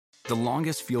The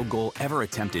longest field goal ever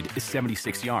attempted is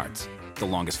 76 yards. The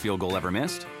longest field goal ever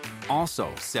missed? Also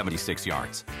 76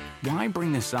 yards. Why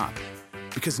bring this up?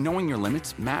 Because knowing your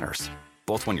limits matters,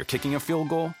 both when you're kicking a field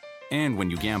goal and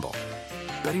when you gamble.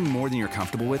 Betting more than you're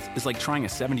comfortable with is like trying a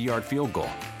 70-yard field goal.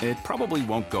 It probably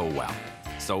won't go well.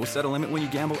 So set a limit when you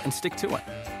gamble and stick to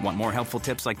it. Want more helpful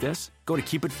tips like this? Go to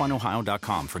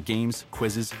keepitfunohio.com for games,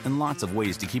 quizzes, and lots of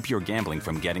ways to keep your gambling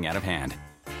from getting out of hand.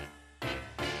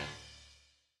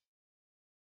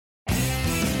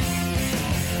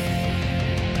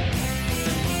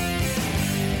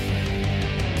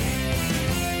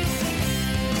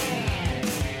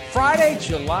 Friday,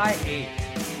 July 8th,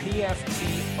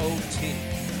 PFTOT.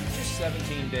 Just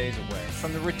 17 days away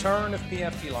from the return of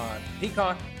PFT Live,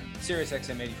 Peacock,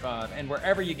 SiriusXM 85, and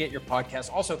wherever you get your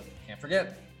podcasts. Also, can't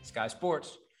forget Sky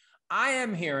Sports. I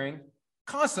am hearing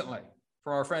constantly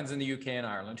from our friends in the UK and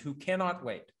Ireland who cannot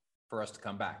wait for us to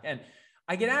come back. And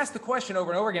I get asked the question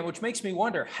over and over again, which makes me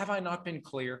wonder, have I not been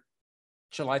clear?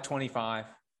 July 25.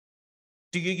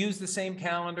 Do you use the same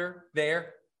calendar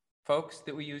there, folks,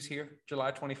 that we use here?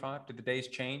 July 25. Did the days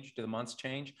change? Do the months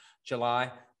change?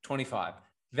 July 25.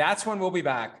 That's when we'll be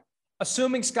back,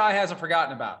 assuming Sky hasn't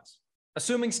forgotten about us,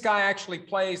 assuming Sky actually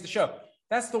plays the show.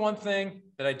 That's the one thing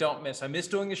that I don't miss. I miss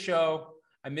doing the show.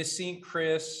 I miss seeing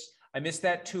Chris. I miss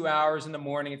that 2 hours in the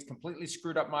morning. It's completely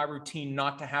screwed up my routine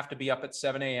not to have to be up at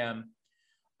 7 a.m.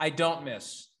 I don't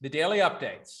miss the daily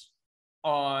updates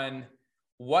on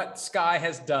what Sky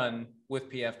has done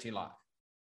with PFT Live.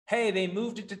 Hey, they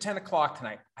moved it to 10 o'clock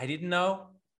tonight. I didn't know,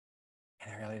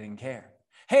 and I really didn't care.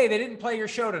 Hey, they didn't play your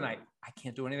show tonight. I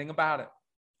can't do anything about it.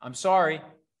 I'm sorry,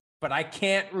 but I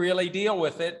can't really deal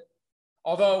with it.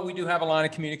 Although we do have a line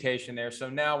of communication there. So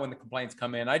now when the complaints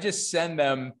come in, I just send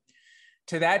them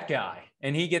to that guy,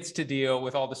 and he gets to deal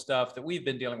with all the stuff that we've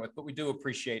been dealing with. But we do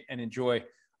appreciate and enjoy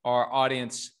our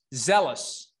audience,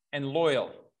 zealous and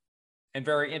loyal and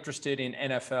very interested in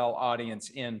NFL audience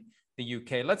in the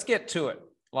UK. Let's get to it.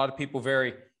 A lot of people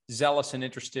very zealous and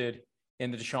interested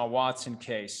in the Deshaun Watson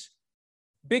case.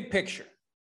 Big picture.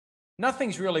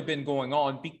 Nothing's really been going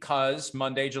on because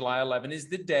Monday, July 11 is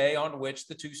the day on which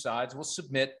the two sides will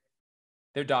submit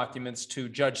their documents to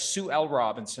Judge Sue L.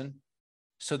 Robinson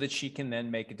so that she can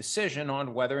then make a decision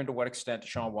on whether and to what extent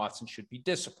Deshaun Watson should be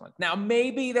disciplined. Now,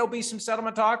 maybe there'll be some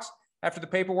settlement talks after the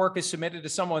paperwork is submitted.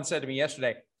 As someone said to me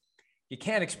yesterday, you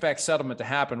can't expect settlement to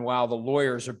happen while the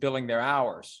lawyers are billing their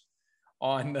hours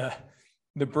on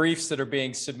the briefs that are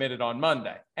being submitted on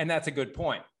Monday. And that's a good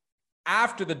point.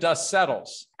 After the dust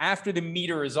settles, after the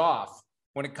meter is off,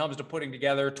 when it comes to putting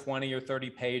together 20 or 30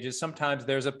 pages, sometimes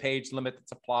there's a page limit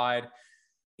that's applied.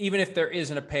 Even if there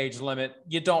isn't a page limit,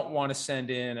 you don't want to send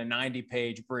in a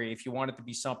 90-page brief. You want it to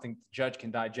be something the judge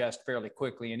can digest fairly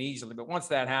quickly and easily. But once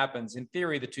that happens, in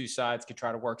theory, the two sides could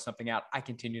try to work something out. I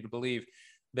continue to believe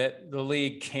that the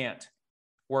league can't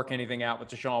work anything out with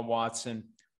Deshaun Watson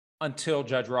until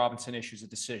Judge Robinson issues a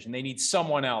decision. They need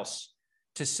someone else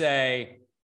to say,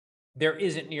 there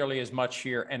isn't nearly as much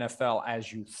here, NFL,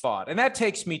 as you thought. And that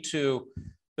takes me to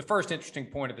the first interesting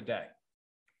point of the day.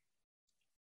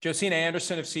 Josina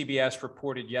Anderson of CBS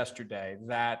reported yesterday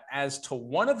that as to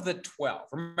one of the 12,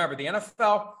 remember the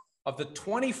NFL, of the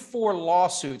 24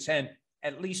 lawsuits and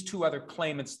at least two other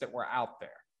claimants that were out there,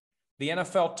 the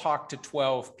NFL talked to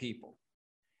 12 people.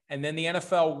 And then the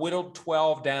NFL whittled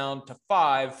 12 down to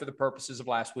 5 for the purposes of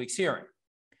last week's hearing.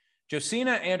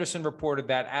 Josina Anderson reported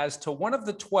that as to one of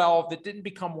the 12 that didn't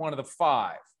become one of the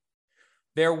 5,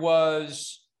 there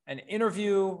was an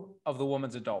interview of the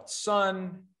woman's adult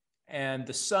son, and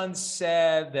the son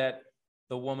said that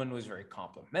the woman was very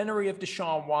complimentary of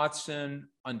Deshaun Watson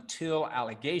until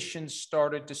allegations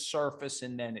started to surface,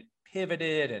 and then it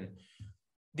pivoted. And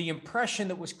the impression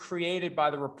that was created by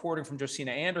the reporting from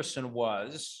Josina Anderson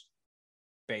was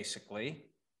basically,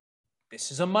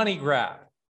 this is a money grab.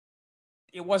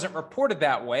 It wasn't reported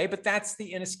that way, but that's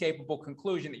the inescapable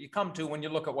conclusion that you come to when you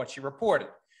look at what she reported.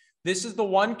 This is the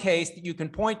one case that you can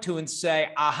point to and say,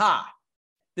 aha,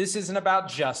 this isn't about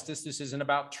justice. This isn't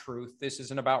about truth. This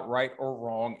isn't about right or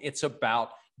wrong. It's about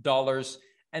dollars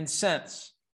and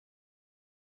cents.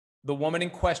 The woman in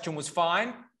question was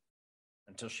fine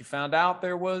until she found out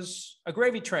there was a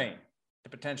gravy train to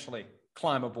potentially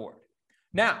climb aboard.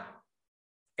 Now,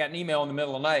 got an email in the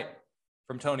middle of the night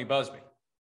from Tony Busby.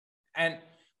 And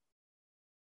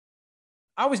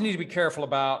I always need to be careful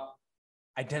about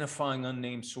identifying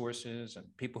unnamed sources and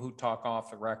people who talk off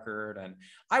the record. And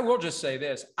I will just say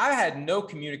this, I had no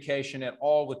communication at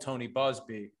all with Tony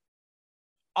Busby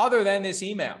other than this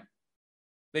email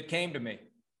that came to me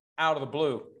out of the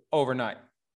blue overnight.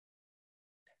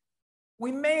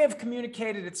 we may have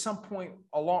communicated at some point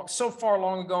so far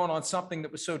long ago and on something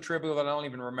that was so trivial that I don't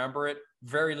even remember it,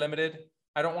 very limited.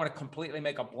 I don't want to completely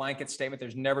make a blanket statement.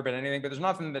 There's never been anything, but there's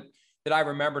nothing that I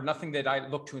remember, nothing that I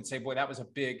look to and say, boy, that was a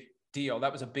big deal.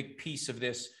 That was a big piece of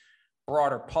this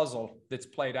broader puzzle that's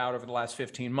played out over the last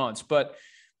 15 months. But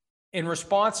in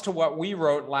response to what we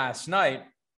wrote last night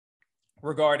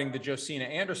regarding the Josina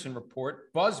Anderson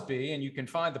report, Busbee, and you can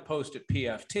find the post at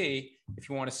PFT if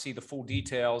you want to see the full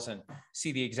details and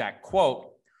see the exact quote.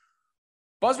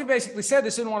 Busbee basically said,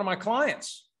 this isn't one of my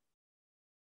clients.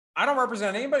 I don't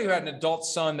represent anybody who had an adult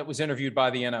son that was interviewed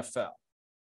by the NFL.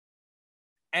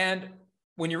 And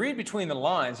when you read between the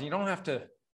lines, and you don't have to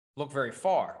look very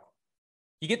far,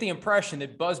 you get the impression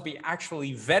that Busbee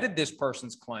actually vetted this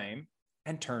person's claim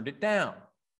and turned it down.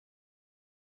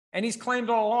 And he's claimed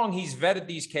all along he's vetted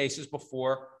these cases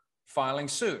before filing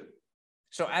suit.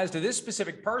 So as to this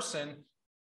specific person,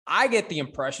 I get the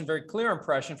impression, very clear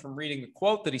impression from reading the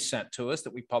quote that he sent to us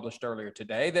that we published earlier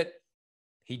today, that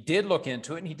he did look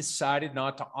into it and he decided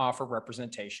not to offer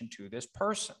representation to this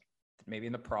person. Maybe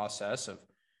in the process of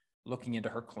looking into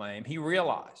her claim, he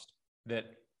realized that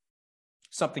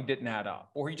something didn't add up,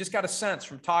 or he just got a sense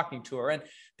from talking to her. And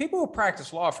people who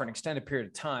practice law for an extended period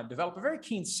of time develop a very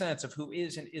keen sense of who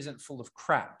is and isn't full of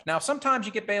crap. Now, sometimes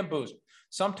you get bamboozled.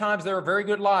 Sometimes there are very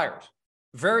good liars,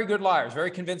 very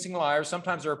convincing liars.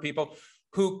 Sometimes there are people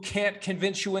who can't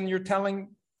convince you when you're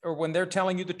telling or when they're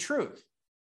telling you the truth.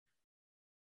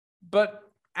 But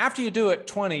after you do it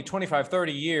 20, 25,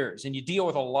 30 years, and you deal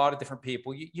with a lot of different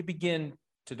people, you begin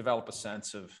to develop a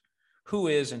sense of who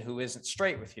is and who isn't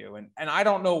straight with you. And I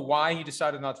don't know why he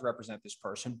decided not to represent this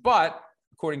person, but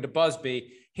according to Busbee,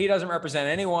 he doesn't represent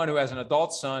anyone who has an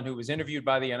adult son who was interviewed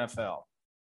by the NFL.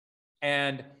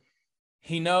 And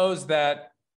he knows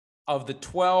that of the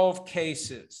 12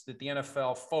 cases that the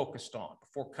NFL focused on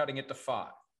before cutting it to 5,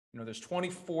 there's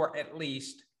 24 at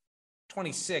least,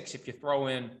 26 if you throw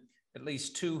in at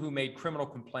least 2 who made criminal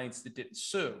complaints that didn't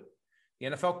sue. The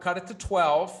NFL cut it to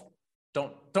 12.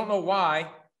 Don't know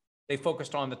why they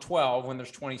focused on the 12 when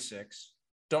there's 26.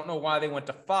 Don't know why they went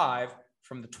to 5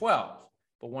 from the 12.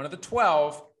 But one of the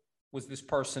 12 was this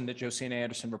person that Josina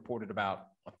Anderson reported about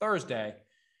on Thursday.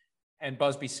 And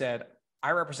Busbee said,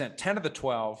 I represent 10 of the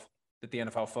 12 that the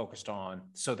NFL focused on.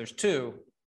 So there's 2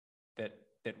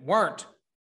 that weren't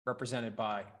represented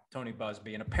by Tony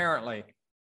Busbee. And apparently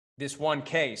this one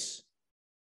case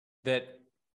that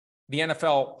the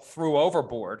NFL threw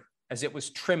overboard as it was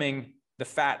trimming the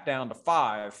fat down to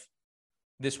 5,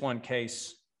 this one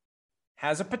case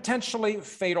has a potentially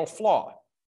fatal flaw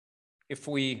if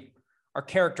we are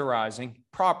characterizing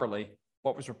properly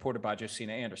what was reported by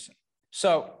Josina Anderson.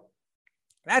 So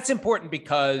that's important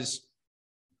because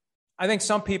I think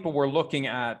some people were looking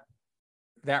at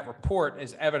that report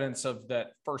as evidence of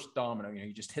that first domino.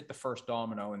 You just hit the first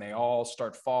domino and they all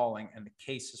start falling and the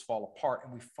cases fall apart.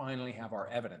 And we finally have our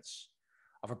evidence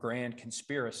of a grand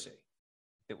conspiracy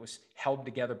that was held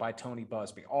together by Tony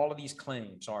Busbee. All of these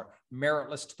claims are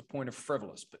meritless to the point of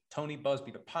frivolous, but Tony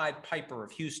Busbee, the Pied Piper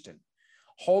of Houston,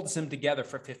 holds them together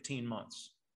for 15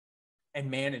 months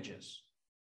and manages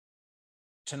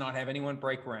to not have anyone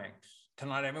break ranks, to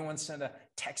not have anyone send a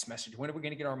text message. When are we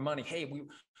going to get our money? Hey,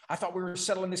 I thought we were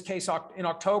settling this case in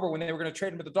October when they were going to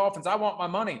trade him with the Dolphins. I want my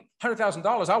money,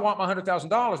 $100,000. I want my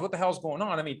 $100,000. What the hell's going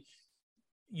on? I mean,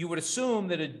 you would assume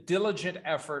that a diligent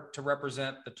effort to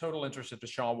represent the total interest of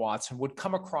Deshaun Watson would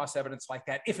come across evidence like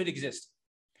that if it existed.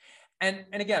 And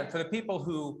again, for the people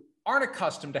who aren't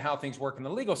accustomed to how things work in the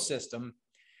legal system,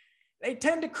 they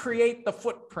tend to create the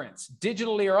footprints,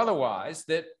 digitally or otherwise,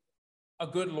 that a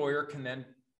good lawyer can then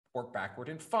work backward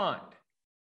and find.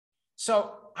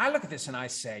 So I look at this and I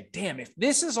say, damn, if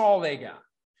this is all they got,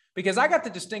 because I got the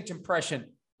distinct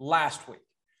impression last week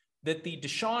that the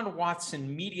Deshaun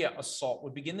Watson media assault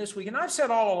would begin this week. And I've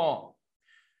said all along,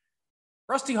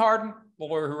 Rusty Hardin, the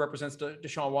lawyer who represents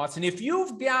Deshaun Watson, if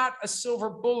you've got a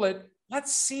silver bullet,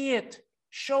 let's see it.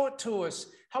 Show it to us.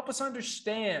 Help us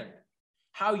understand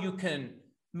how you can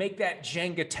make that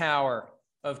Jenga tower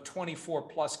of 24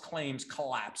 plus claims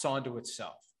collapse onto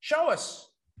itself. Show us.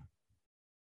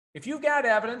 If you've got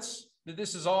evidence that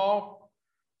this is all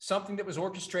something that was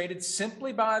orchestrated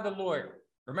simply by the lawyer,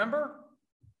 remember?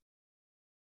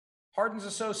 Hardin's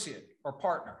associate or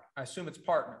partner, I assume it's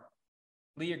partner,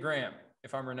 Leah Graham,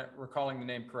 if I'm recalling the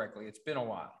name correctly. It's been a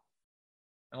while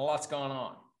and a lot's gone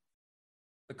on.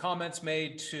 The comments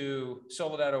made to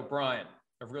Soledad O'Brien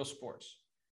of Real Sports.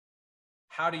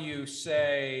 How do you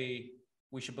say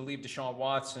we should believe Deshaun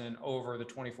Watson over the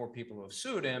 24 people who have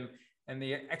sued him? And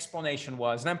the explanation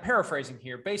was, and I'm paraphrasing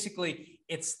here, basically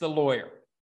it's the lawyer.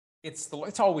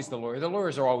 it's always the lawyer. The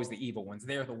lawyers are always the evil ones.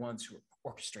 They're the ones who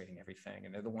are orchestrating everything,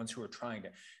 and they're the ones who are trying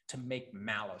to make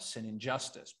malice and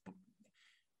injustice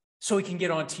so he can get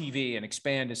on TV and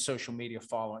expand his social media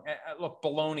following. Look,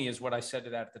 baloney is what I said to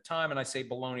that at the time, and I say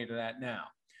baloney to that now.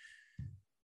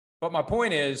 But my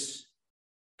point is,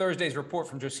 Thursday's report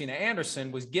from Josina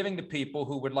Anderson was giving to people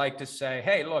who would like to say,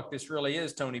 hey, look, this really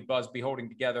is Tony Buzbee holding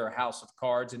together a house of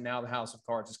cards, and now the house of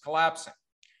cards is collapsing.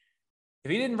 If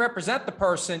he didn't represent the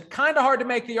person, kind of hard to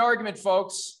make the argument,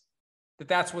 folks, that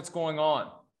that's what's going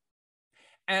on.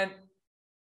 And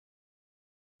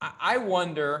I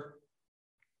wonder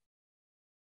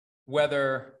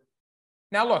whether,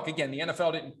 now look, again, the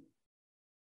NFL didn't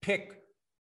pick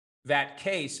that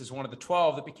case as one of the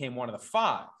 12 that became one of the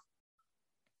 5.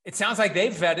 It sounds like they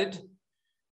vetted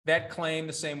that claim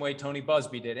the same way Tony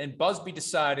Buzbee did. And Buzbee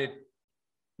decided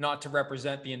not to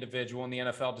represent the individual, and the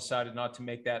NFL decided not to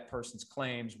make that person's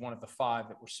claims one of the 5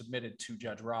 that were submitted to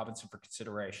Judge Robinson for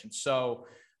consideration. So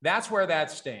that's where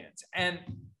that stands. And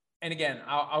again,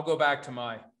 I'll go back to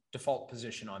my default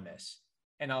position on this,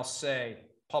 and I'll say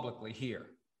publicly here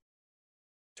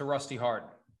to Rusty Hardin,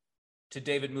 to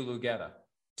David Mulugheta,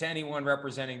 to anyone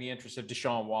representing the interests of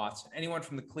Deshaun Watson, anyone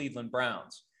from the Cleveland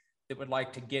Browns that would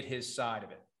like to get his side of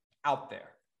it out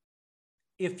there.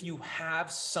 If you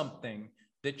have something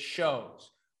that shows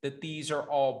that these are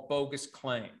all bogus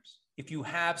claims, if you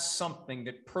have something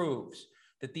that proves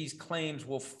that these claims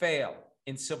will fail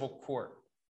in civil court,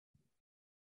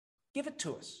 give it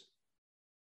to us.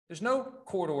 There's no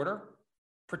court order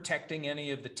protecting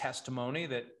any of the testimony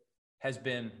that has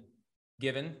been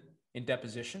given in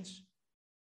depositions.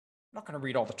 I'm not going to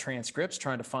read all the transcripts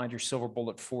trying to find your silver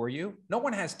bullet for you. No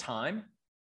one has time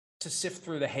to sift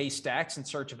through the haystacks in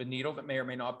search of a needle that may or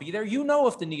may not be there. You know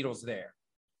if the needle's there.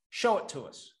 Show it to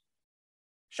us.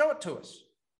 Show it to us.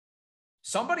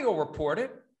 Somebody will report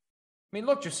it. I mean,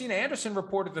 look, Josina Anderson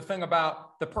reported the thing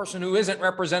about the person who isn't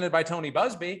represented by Tony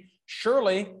Buzbee.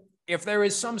 Surely, if there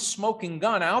is some smoking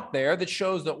gun out there that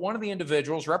shows that one of the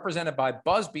individuals represented by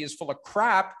Buzbee is full of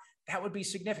crap, that would be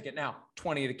significant. Now,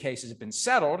 20 of the cases have been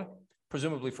settled,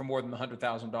 presumably for more than the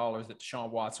 $100,000 that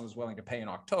Deshaun Watson was willing to pay in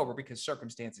October, because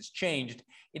circumstances changed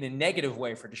in a negative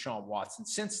way for Deshaun Watson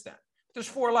since then. There's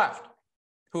 4 left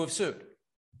who have sued.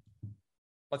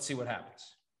 Let's see what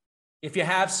happens. If you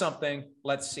have something,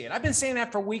 let's see it. I've been saying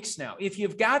that for weeks now. If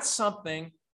you've got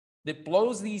something that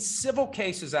blows these civil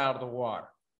cases out of the water,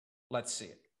 let's see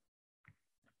it.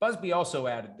 Buzbee also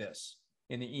added this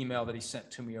in the email that he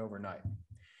sent to me overnight.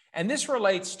 And this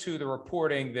relates to the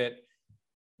reporting that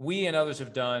we and others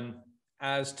have done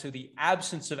as to the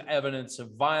absence of evidence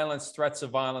of violence, threats of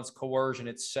violence, coercion,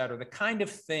 et cetera, the kind of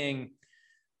thing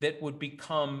that would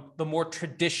become the more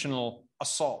traditional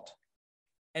assault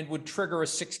and would trigger a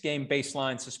 6-game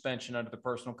baseline suspension under the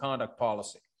personal conduct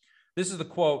policy. This is the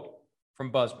quote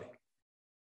from Buzbee.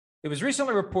 It was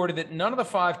recently reported that none of the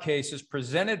 5 cases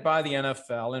presented by the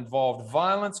NFL involved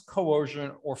violence,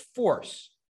 coercion, or force.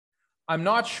 I'm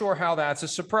not sure how that's a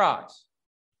surprise.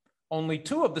 Only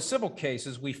 2 of the civil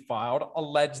cases we filed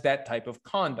alleged that type of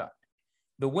conduct.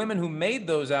 The women who made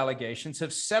those allegations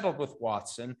have settled with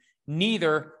Watson.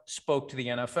 Neither spoke to the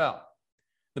NFL.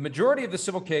 The majority of the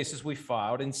civil cases we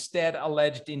filed instead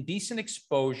alleged indecent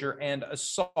exposure and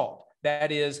assault,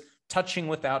 that is, touching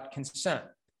without consent.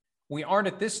 We aren't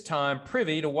at this time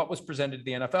privy to what was presented to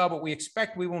the NFL, but we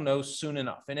expect we will know soon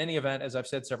enough. In any event, as I've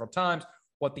said several times,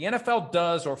 what the NFL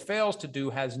does or fails to do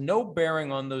has no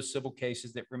bearing on those civil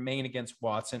cases that remain against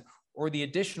Watson or the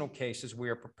additional cases we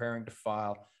are preparing to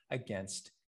file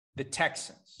against the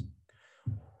Texans.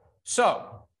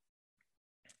 So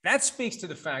that speaks to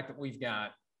the fact that we've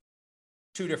got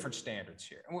 2 different standards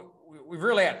here. And we've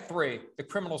really had 3. The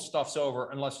criminal stuff's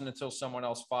over unless and until someone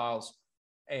else files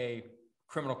a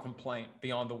criminal complaint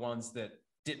beyond the ones that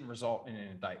didn't result in an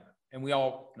indictment. And we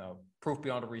all know proof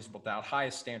beyond a reasonable doubt,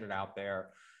 highest standard out there.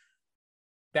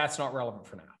 That's not relevant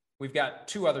for now. We've got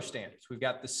 2 other standards. We've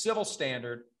got the civil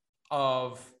standard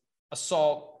of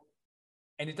assault,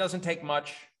 and it doesn't take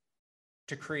much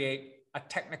to create a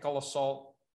technical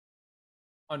assault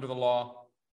under the law.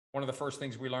 One of the first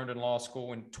things we learned in law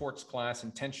school in torts class,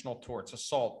 intentional torts,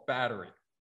 assault, battery,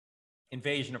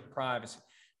 invasion of privacy,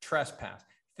 trespass,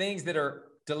 things that are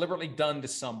deliberately done to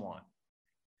someone,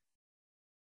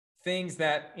 things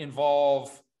that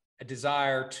involve a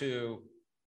desire to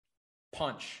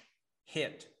punch,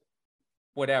 hit,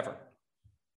 whatever.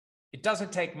 It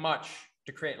doesn't take much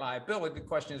to create liability. The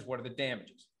question is, what are the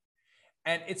damages?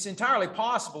 And it's entirely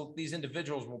possible that these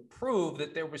individuals will prove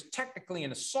that there was technically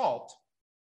an assault.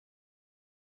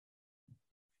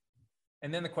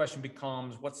 And then the question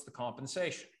becomes, what's the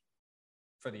compensation?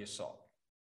 for the assault.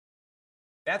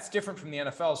 That's different from the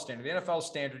NFL standard. The NFL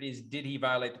standard is, did he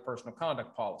violate the personal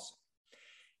conduct policy?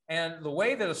 And the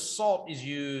way that assault is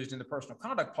used in the personal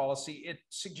conduct policy, it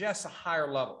suggests a higher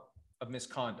level of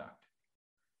misconduct.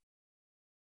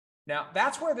 Now,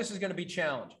 that's where this is going to be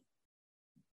challenging.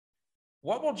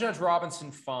 What will Judge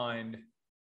Robinson find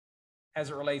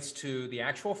as it relates to the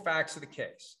actual facts of the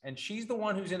case? And she's the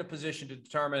one who's in a position to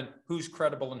determine who's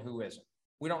credible and who isn't.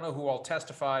 We don't know who all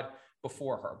testified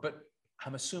before her, but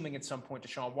I'm assuming at some point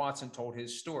Deshaun Watson told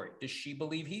his story. Does she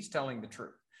believe he's telling the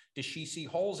truth? Does she see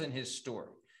holes in his story?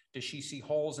 Does she see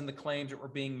holes in the claims that were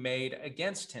being made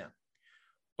against him?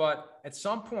 But at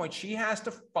some point, she has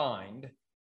to find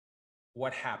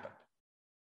what happened.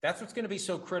 That's what's going to be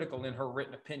so critical in her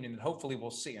written opinion that hopefully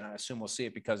we'll see. And I assume we'll see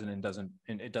it because it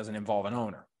doesn't involve an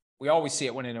owner. We always see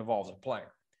it when it involves a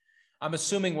player. I'm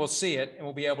assuming we'll see it and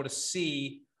we'll be able to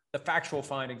see the factual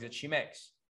findings that she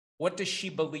makes. What does she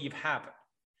believe happened?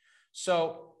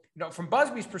 So, from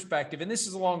Busby's perspective, and this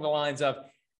is along the lines of,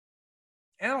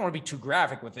 and I don't want to be too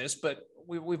graphic with this, but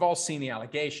we've all seen the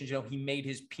allegations. He made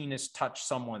his penis touch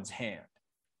someone's hand,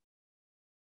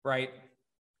 right?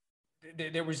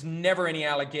 There was never any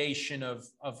allegation of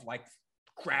like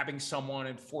grabbing someone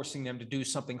and forcing them to do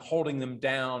something, holding them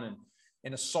down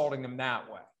and assaulting them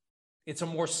that way. It's a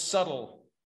more subtle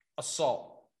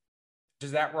assault.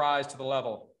 Does that rise to the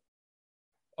level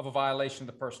of a violation of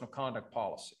the personal conduct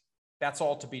policy? That's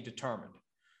all to be determined.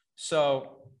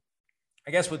 So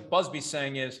I guess what Busby's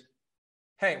saying is,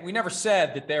 hey, we never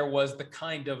said that there was the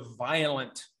kind of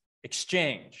violent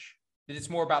exchange, that it's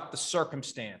more about the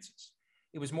circumstances.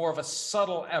 It was more of a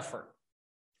subtle effort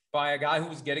by a guy who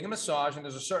was getting a massage, and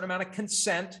there's a certain amount of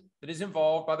consent that is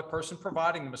involved by the person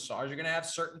providing the massage. You're going to have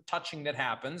certain touching that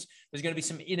happens. There's going to be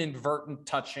some inadvertent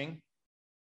touching.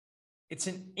 It's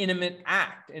an intimate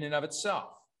act in and of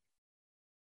itself.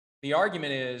 The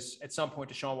argument is, at some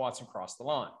point, Deshaun Watson crossed the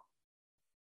line.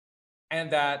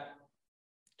 And that,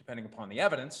 depending upon the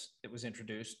evidence that was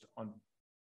introduced on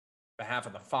behalf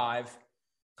of the 5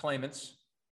 claimants,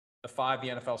 the 5 the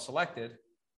NFL selected,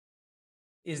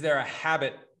 is there a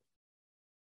habit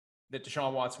that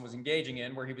Deshaun Watson was engaging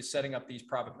in where he was setting up these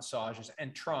private massages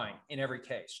and trying, in every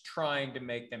case, trying to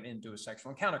make them into a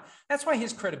sexual encounter? That's why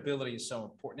his credibility is so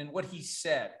important. And what he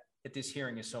said at this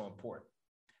hearing is so important.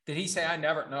 Did he say, I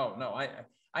never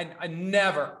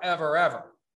ever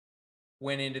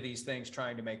went into these things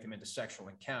trying to make them into sexual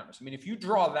encounters? I mean, if you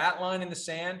draw that line in the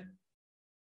sand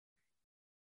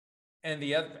and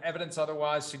the evidence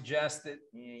otherwise suggests that,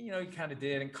 he kind of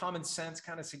did, and common sense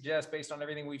kind of suggests, based on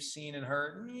everything we've seen and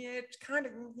heard, it's going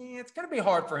to be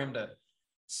hard for him to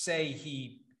say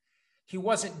he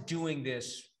wasn't doing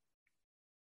this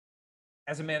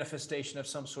as a manifestation of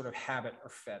some sort of habit or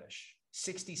fetish.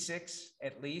 66,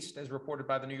 at least, as reported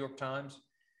by the New York Times,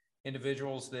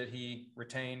 individuals that he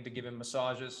retained to give him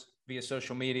massages via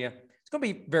social media. It's going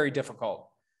to be very difficult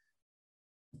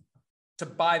to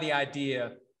buy the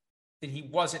idea that he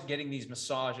wasn't getting these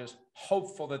massages,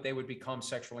 hopeful that they would become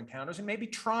sexual encounters, and maybe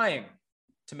trying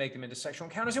to make them into sexual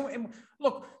encounters. And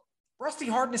look, Rusty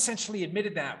Hardin essentially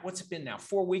admitted that. What's it been now?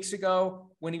 4 weeks ago,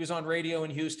 when he was on radio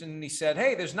in Houston, and he said,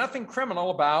 hey, there's nothing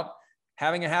criminal about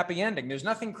having a happy ending. There's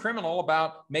nothing criminal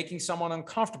about making someone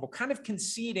uncomfortable, kind of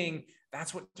conceding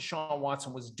that's what Deshaun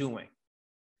Watson was doing.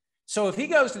 So if he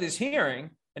goes to this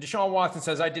hearing and Deshaun Watson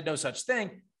says, I did no such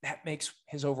thing, that makes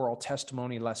his overall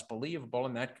testimony less believable.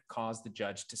 And that could cause the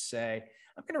judge to say,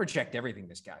 I'm going to reject everything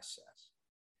this guy says.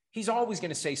 He's always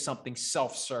going to say something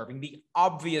self-serving, the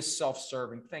obvious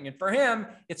self-serving thing. And for him,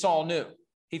 it's all new.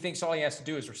 He thinks all he has to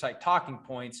do is recite talking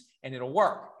points and it'll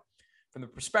work. From the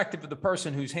perspective of the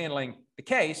person who's handling the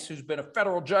case, who's been a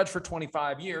federal judge for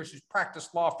 25 years, who's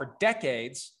practiced law for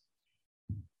decades,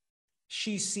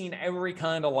 she's seen every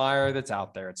kind of liar that's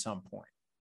out there at some point.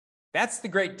 That's the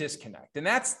great disconnect. And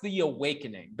that's the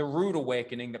awakening, the rude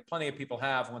awakening that plenty of people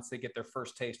have once they get their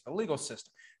first taste of the legal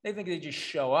system. They think they just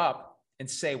show up and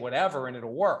say whatever and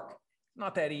it'll work. It's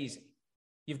not that easy.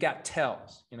 You've got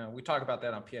tells. We talk about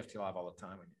that on PFT Live all the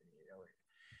time.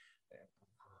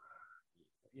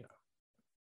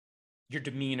 Your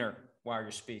demeanor while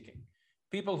you're speaking.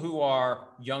 People who are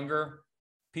younger,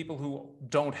 people who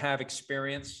don't have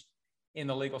experience in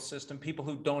the legal system, people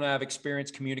who don't have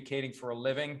experience communicating for a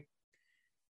living,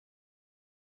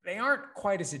 they aren't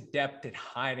quite as adept at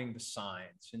hiding the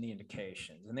signs and the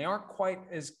indications, and they aren't quite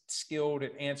as skilled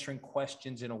at answering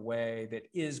questions in a way that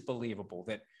is believable,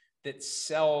 that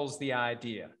sells the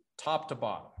idea top to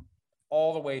bottom,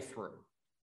 all the way through,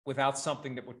 without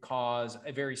something that would cause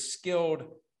a very skilled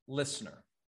listener,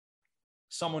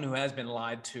 someone who has been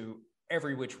lied to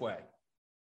every which way,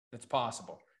 It's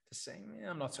possible to say,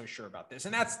 I'm not so sure about this.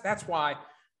 And that's why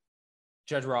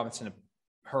Judge Robinson,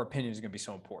 her opinion is going to be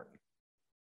so important.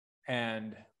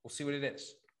 And we'll see what it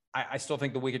is. I still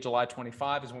think the week of July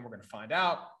 25 is when we're going to find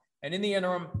out. And in the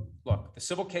interim, look, the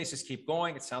civil cases keep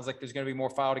going. It sounds like there's going to be more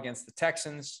filed against the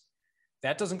Texans.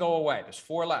 That doesn't go away. There's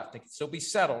 4 left. They can still be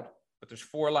settled, but there's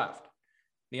 4 left.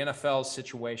 The NFL's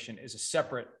situation is a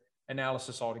separate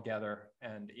analysis altogether.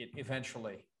 And it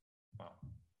eventually, well,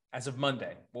 as of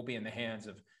Monday, will be in the hands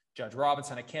of Judge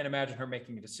Robinson. I can't imagine her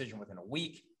making a decision within a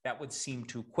week. That would seem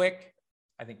too quick.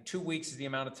 I think 2 weeks is the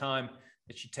amount of time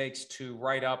that she takes to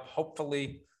write up,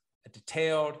 hopefully, a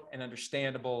detailed and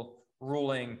understandable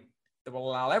ruling that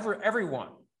will allow everyone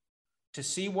to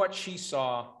see what she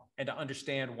saw and to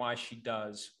understand why she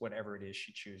does whatever it is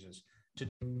she chooses to do.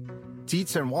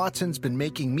 Dietz & Watson's been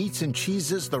making meats and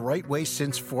cheeses the right way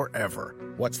since forever.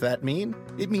 What's that mean?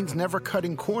 It means never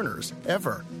cutting corners,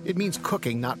 ever. It means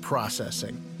cooking, not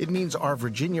processing. It means our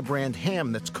Virginia brand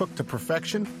ham that's cooked to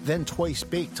perfection, then twice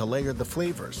baked to layer the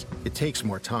flavors. It takes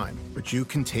more time, but you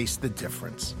can taste the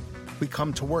difference. We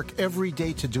come to work every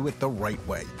day to do it the right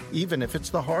way, even if it's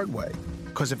the hard way.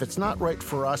 Because if it's not right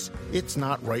for us, it's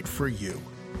not right for you.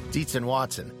 Dietz &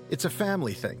 Watson, it's a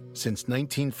family thing since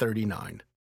 1939.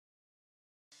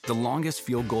 The longest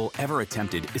field goal ever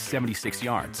attempted is 76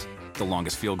 yards. The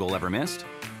longest field goal ever missed?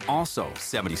 Also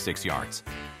 76 yards.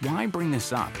 Why bring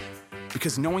this up?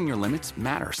 Because knowing your limits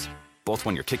matters, both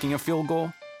when you're kicking a field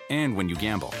goal and when you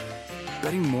gamble.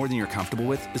 Betting more than you're comfortable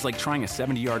with is like trying a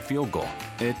 70-yard field goal.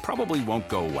 It probably won't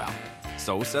go well.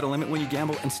 So set a limit when you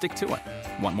gamble and stick to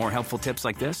it. Want more helpful tips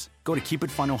like this? Go to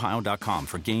keepitfunohio.com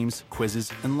for games,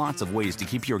 quizzes, and lots of ways to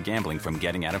keep your gambling from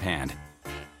getting out of hand.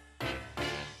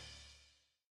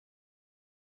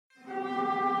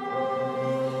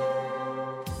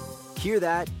 Hear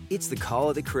that? It's the call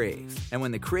of the Crave. And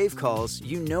when the Crave calls,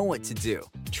 you know what to do.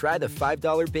 Try the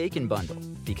 $5 Bacon Bundle,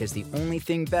 because the only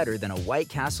thing better than a White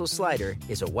Castle slider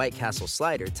is a White Castle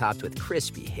slider topped with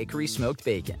crispy hickory smoked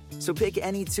bacon. So pick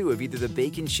any 2 of either the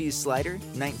Bacon Cheese Slider,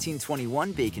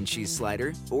 1921 Bacon Cheese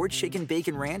Slider, or Chicken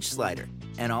Bacon Ranch Slider.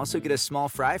 And also get a small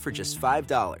fry for just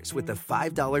 $5 with the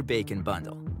 $5 Bacon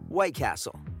Bundle. White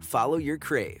Castle. Follow your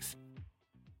Crave.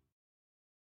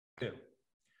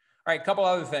 All right, a couple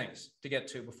other things to get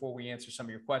to before we answer some of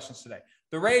your questions today.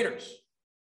 The Raiders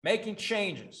making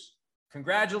changes.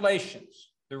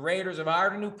 Congratulations. The Raiders have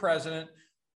hired a new president.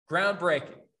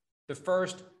 Groundbreaking. The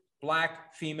first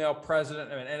Black female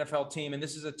president of an NFL team. And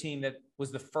this is a team that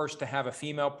was the first to have a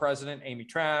female president, Amy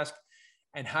Trask,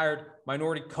 and hired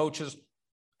minority coaches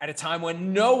at a time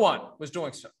when no one was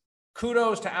doing so.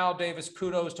 Kudos to Al Davis.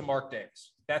 Kudos to Mark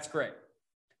Davis. That's great.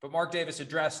 But Mark Davis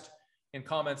addressed in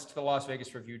comments to the Las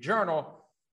Vegas Review-Journal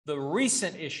the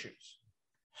recent issues,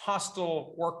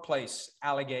 hostile workplace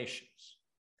allegations.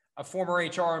 A former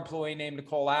HR employee named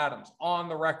Nicole Adams on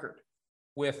the record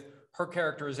with her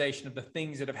characterization of the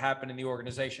things that have happened in the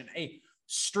organization, a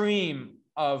stream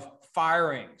of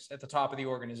firings at the top of the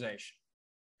organization.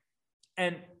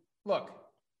 And look,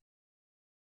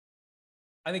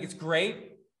 I think it's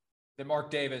great that Mark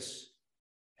Davis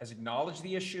has acknowledged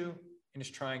the issue and is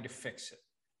trying to fix it.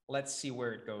 Let's see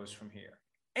where it goes from here.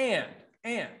 And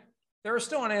there are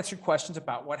still unanswered questions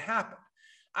about what happened.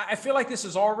 I feel like this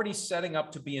is already setting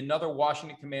up to be another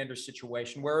Washington Commanders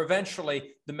situation where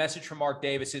eventually the message from Mark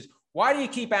Davis is, why do you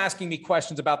keep asking me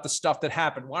questions about the stuff that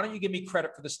happened? Why don't you give me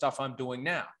credit for the stuff I'm doing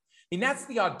now? I mean, that's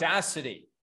the audacity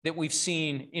that we've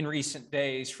seen in recent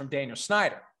days from Daniel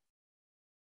Snyder.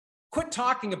 Quit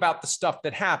talking about the stuff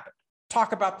that happened.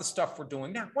 Talk about the stuff we're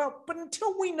doing now. Well, but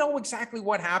until we know exactly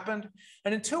what happened,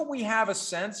 and until we have a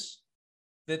sense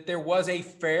that there was a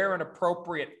fair and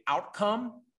appropriate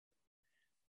outcome,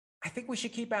 I think we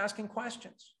should keep asking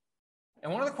questions.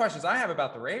 And one of the questions I have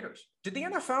about the Raiders, did the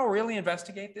NFL really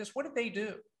investigate this? What did they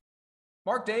do?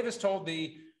 Mark Davis told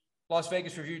the Las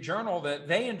Vegas Review-Journal that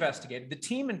they investigated, the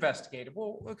team investigated.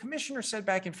 Well, the commissioner said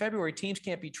back in February, teams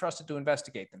can't be trusted to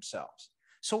investigate themselves.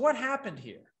 So what happened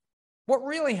here? What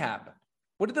really happened?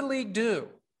 What did the league do?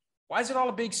 Why is it all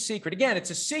a big secret? Again, it's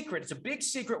a secret. It's a big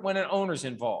secret when an owner's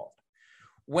involved.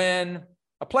 When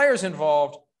a player's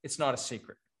involved, it's not a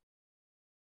secret.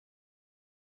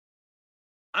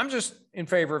 I'm just in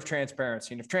favor of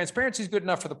transparency. And if transparency is good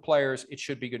enough for the players, it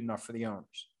should be good enough for the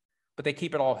owners. But they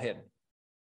keep it all hidden.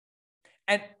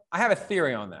 And I have a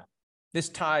theory on that. This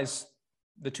ties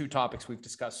the 2 topics we've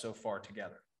discussed so far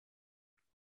together.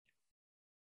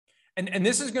 And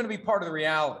this is going to be part of the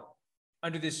reality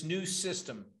under this new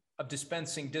system of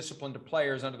dispensing discipline to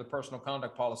players under the personal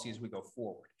conduct policy as we go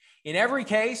forward. In every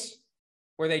case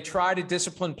where they try to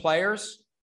discipline players,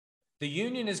 The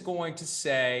union is going to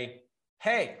say,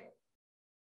 hey,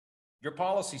 your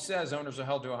policy says owners are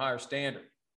held to a higher standard.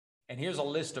 And here's a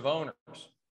list of owners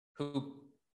who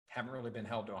haven't really been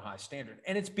held to a high standard.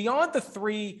 And it's beyond the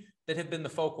three that have been the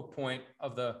focal point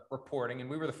of the reporting. And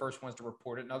we were the first ones to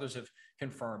report it, and others have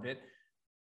confirmed it.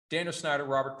 Daniel Snyder,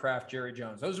 Robert Kraft, Jerry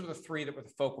Jones. Those were the three that were the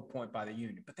focal point by the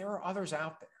union. But there are others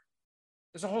out there.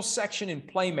 There's a whole section in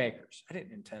Playmakers. I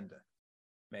didn't intend to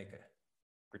make a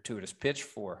gratuitous pitch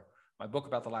for my book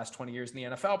about the last 20 years in the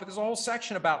NFL, but there's a whole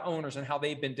section about owners and how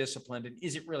they've been disciplined, and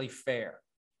is it really fair?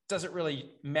 Does it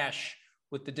really mesh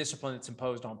with the discipline that's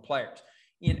imposed on players?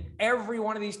 In every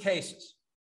one of these cases,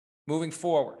 moving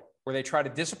forward, where they try to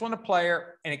discipline a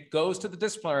player and it goes to the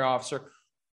disciplinary officer,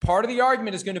 part of the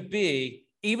argument is going to be,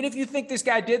 even if you think this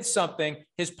guy did something,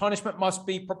 his punishment must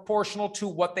be proportional to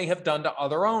what they have done to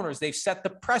other owners. They've set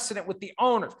the precedent with the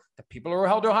owners, the people who are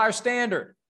held to a higher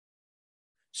standard.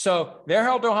 So they're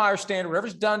held to a higher standard.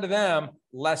 Whatever's done to them,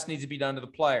 less needs to be done to the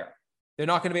player. They're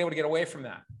not going to be able to get away from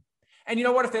that. And you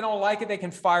know what? If they don't like it, they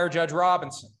can fire Judge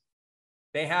Robinson.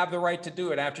 They have the right to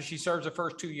do it after she serves her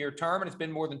first 2-year term, and it's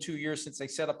been more than 2 years since they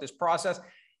set up this process.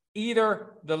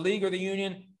 Either the league or the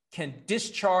union can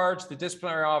discharge the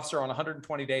disciplinary officer on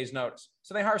 120 days notice.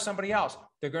 So they hire somebody else.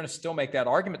 They're going to still make that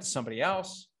argument to somebody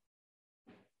else.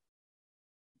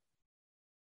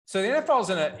 So the NFL is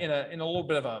in a little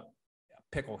bit of a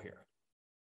pickle here,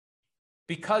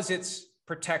 because it's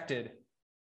protected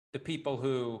the people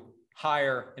who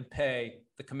hire and pay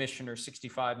the commissioner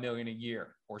 $65 million a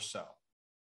year or so.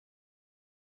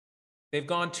 They've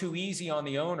gone too easy on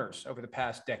the owners over the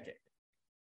past decade.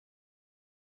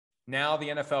 Now the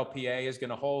NFLPA is going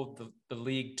to hold the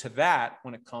league to that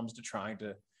when it comes to trying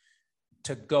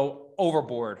to go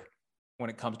overboard when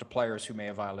it comes to players who may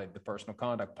have violated the personal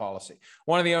conduct policy.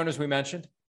 One of the owners we mentioned,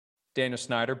 Daniel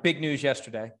Snyder, big news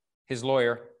yesterday. His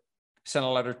lawyer sent a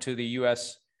letter to the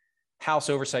U.S. House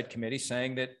Oversight Committee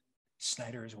saying that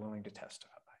Snyder is willing to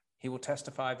testify. He will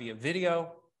testify via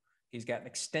video. He's got an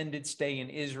extended stay in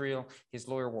Israel. His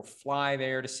lawyer will fly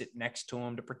there to sit next to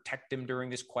him to protect him during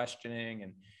this questioning.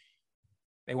 And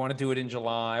they want to do it in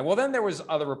July. Well, then there was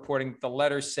other reporting. The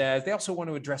letter says they also want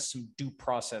to address some due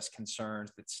process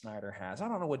concerns that Snyder has. I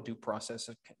don't know what due process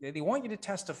is. They want you to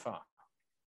testify.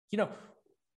 You know,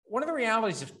 one of the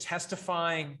realities of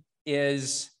testifying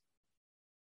is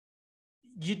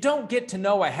you don't get to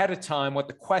know ahead of time what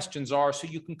the questions are so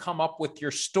you can come up with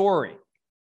your story.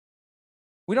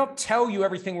 We don't tell you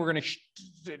everything we're going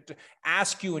to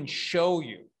ask you and show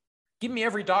you. Give me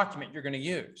every document you're going to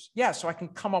use. Yeah, so I can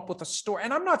come up with a story.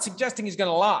 And I'm not suggesting he's going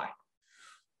to lie.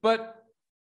 But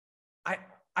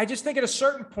I just think at a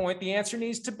certain point, the answer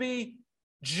needs to be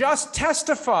just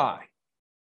testify.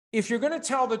 If you're going to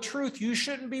tell the truth, you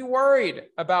shouldn't be worried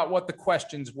about what the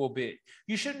questions will be.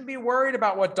 You shouldn't be worried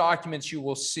about what documents you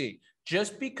will see.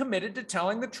 Just be committed to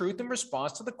telling the truth in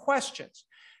response to the questions.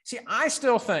 See, I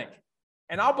still think,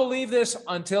 and I'll believe this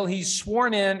until he's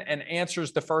sworn in and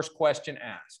answers the first question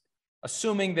asked,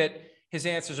 assuming that his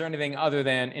answers are anything other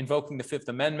than invoking the Fifth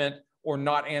Amendment or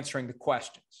not answering the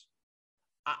questions.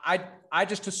 I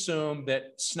just assume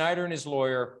that Snyder and his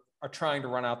lawyer are trying to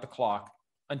run out the clock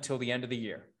until the end of the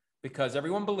year, because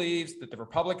everyone believes that the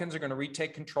Republicans are going to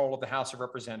retake control of the House of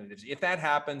Representatives. If that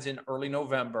happens in early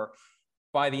November,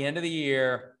 by the end of the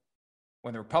year,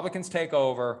 when the Republicans take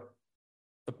over,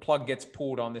 the plug gets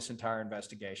pulled on this entire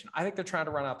investigation. I think they're trying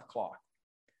to run out the clock.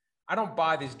 I don't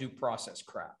buy this due process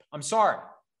crap. I'm sorry.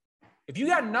 If you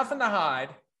got nothing to hide,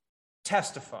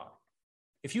 testify.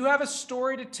 If you have a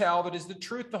story to tell that is the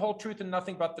truth, the whole truth, and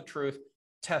nothing but the truth,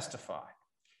 testify.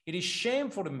 It is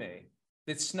shameful to me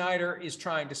that Snyder is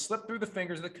trying to slip through the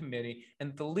fingers of the committee,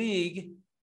 and the league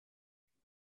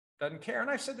doesn't care. And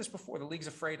I've said this before, the league's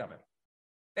afraid of him.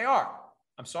 They are.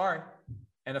 I'm sorry.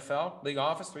 NFL, league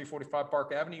office, 345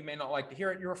 Park Avenue. You may not like to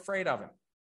hear it. You're afraid of him.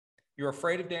 You're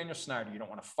afraid of Daniel Snyder. You don't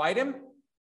want to fight him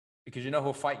because you know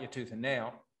he'll fight you tooth and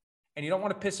nail. And you don't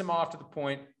want to piss him off to the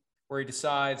point where he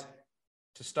decides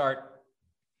to start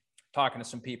talking to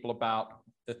some people about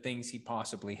the things he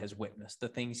possibly has witnessed, the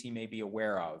things he may be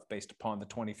aware of based upon the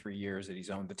 23 years that he's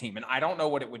owned the team. And I don't know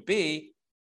what it would be,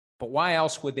 but why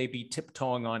else would they be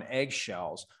tiptoeing on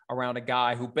eggshells around a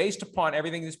guy who, based upon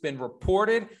everything that's been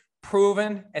reported,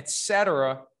 proven,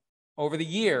 etc., over the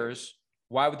years,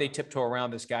 why would they tiptoe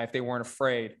around this guy if they weren't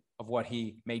afraid of what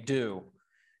he may do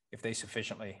if they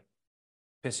sufficiently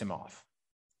piss him off?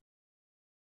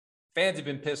 Fans have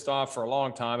been pissed off for a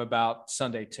long time about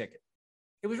Sunday Ticket.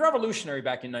 It was revolutionary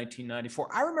back in 1994.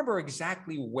 I remember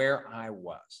exactly where I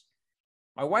was.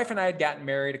 My wife and I had gotten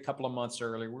married a couple of months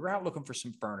earlier. We were out looking for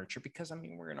some furniture because, I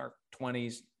mean, we're in our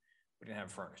 20s. We didn't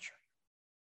have furniture.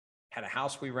 had a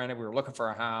house we rented. We were looking for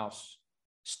a house,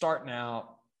 starting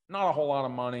out, not a whole lot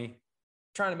of money,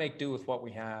 trying to make do with what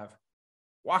we have,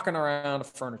 walking around a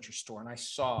furniture store, and I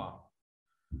saw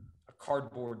a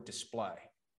cardboard display,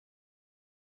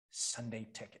 Sunday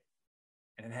Ticket,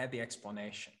 and it had the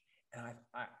explanation. And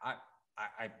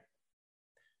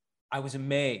I was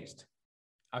amazed.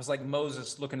 I was like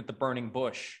Moses looking at the burning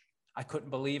bush. I couldn't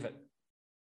believe it.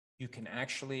 You can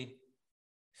actually,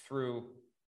 through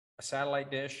a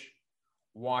satellite dish,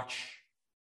 watch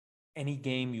any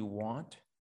game you want.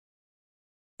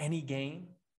 Any game.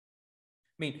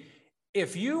 I mean,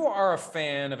 if you are a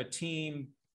fan of a team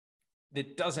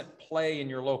that doesn't play in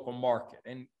your local market,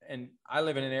 and I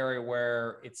live in an area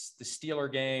where it's the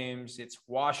Steeler games, it's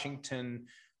Washington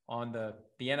on the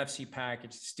NFC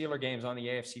package, the Steeler games on the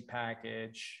AFC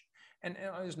package, and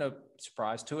there's no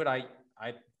surprise to it. I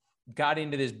got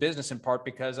into this business in part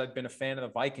because I've been a fan of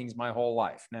the Vikings my whole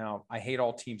life. Now, I hate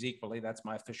all teams equally. That's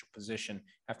my official position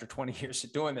after 20 years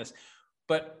of doing this.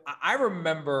 But I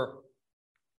remember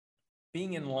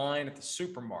being in line at the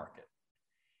supermarket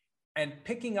and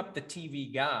picking up the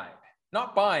TV guide,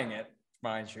 not buying it,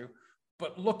 mind you,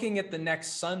 but looking at the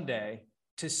next Sunday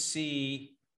to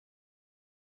see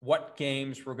what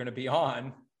games were going to be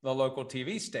on the local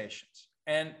TV stations.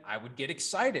 And I would get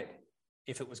excited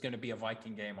if it was going to be a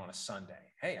Viking game on a Sunday.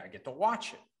 Hey, I get to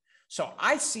watch it. So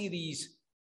I see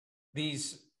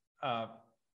these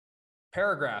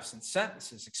paragraphs and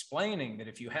sentences explaining that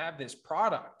if you have this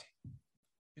product,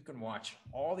 you can watch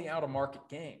all the out-of-market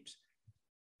games.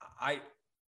 I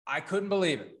couldn't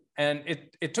believe it. And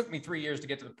it took me 3 years to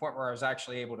get to the point where I was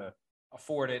actually able to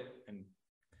afford it and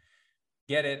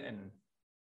get it. And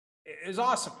it was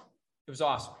awesome. It was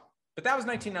awesome. But that was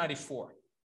 1994.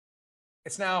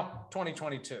 It's now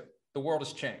 2022. The world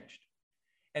has changed.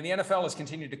 And the NFL has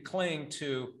continued to cling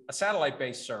to a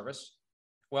satellite-based service.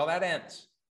 Well, that ends.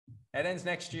 That ends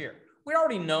next year. We'd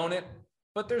already known it,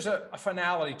 but there's a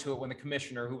finality to it when the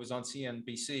commissioner, who was on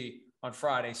CNBC on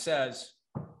Friday, says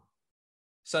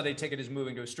Sunday Ticket is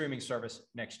moving to a streaming service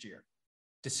next year.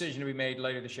 Decision to be made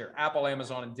later this year. Apple,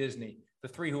 Amazon, and Disney, the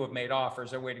three who have made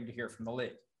offers, are waiting to hear from the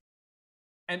league.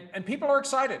 And people are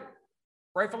excited,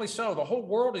 rightfully so. The whole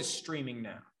world is streaming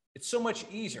now. It's so much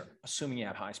easier, assuming you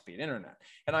have high-speed internet.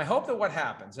 And I hope that what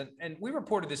happens, and we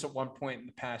reported this at one point in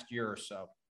the past year or so,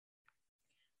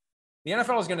 the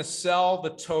NFL is going to sell the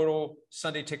total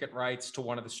Sunday Ticket rights to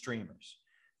one of the streamers.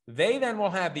 They then will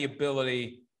have the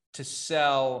ability to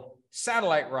sell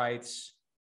satellite rights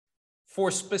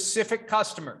for specific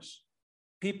customers,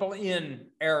 people in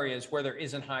areas where there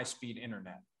isn't high-speed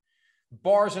internet.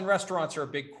 Bars and restaurants are a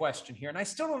big question here. And I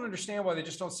still don't understand why they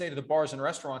just don't say to the bars and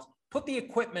restaurants, put the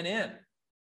equipment in.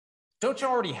 Don't you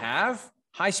already have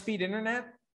high-speed internet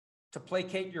to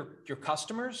placate your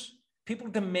customers? People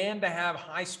demand to have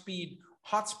high-speed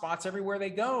hotspots everywhere they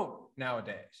go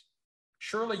nowadays.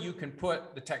 Surely you can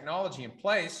put the technology in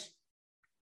place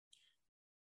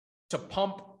to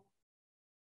pump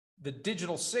the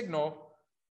digital signal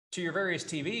to your various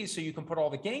TVs so you can put all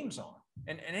the games on.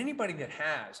 And anybody that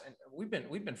has, and we've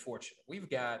been fortunate. We've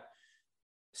got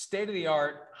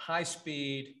state-of-the-art,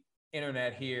 high-speed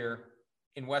internet here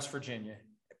in West Virginia.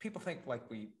 People think like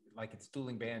it's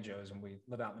dueling banjos and we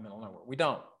live out in the middle of nowhere. We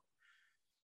don't.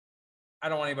 I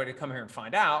don't want anybody to come here and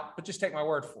find out, but just take my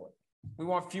word for it. We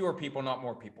want fewer people, not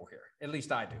more people here. At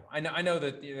least I do. I know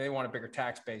that they want a bigger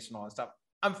tax base and all that stuff.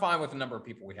 I'm fine with the number of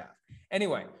people we have.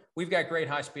 Anyway, we've got great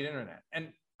high-speed internet. And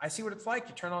I see what it's like.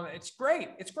 You turn on it. It's great.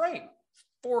 It's great.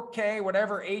 4K,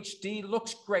 whatever, HD,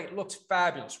 looks great, looks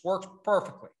fabulous, works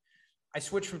perfectly. I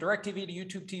switched from DirecTV to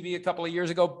YouTube TV a couple of years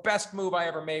ago. Best move I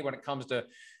ever made when it comes to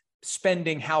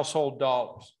spending household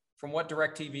dollars. From what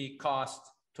DirecTV cost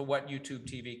to what YouTube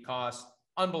TV costs.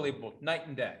 Unbelievable, night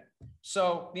and day.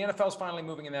 So the NFL is finally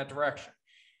moving in that direction.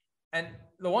 And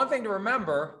the one thing to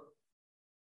remember,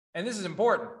 and this is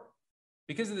important,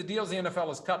 because of the deals the NFL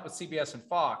has cut with CBS and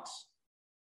Fox,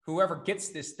 whoever gets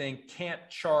this thing can't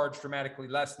charge dramatically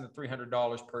less than the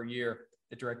 $300 per year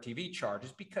that DirecTV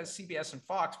charges, because CBS and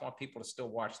Fox want people to still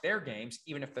watch their games,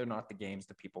 even if they're not the games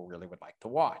that people really would like to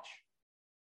watch.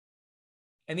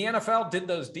 And the NFL did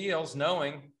those deals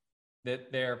knowing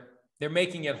that they're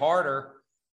making it harder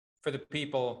for the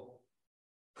people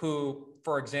who,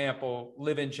 for example,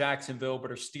 live in Jacksonville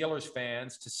but are Steelers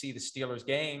fans to see the Steelers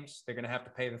games. They're going to have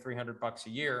to pay the $300 a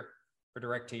year for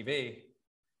DirecTV.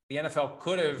 The NFL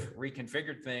could have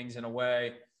reconfigured things in a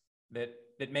way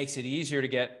that makes it easier to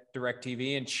get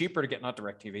DirecTV and cheaper to get, not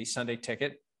DirecTV, Sunday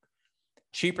Ticket,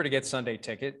 cheaper to get Sunday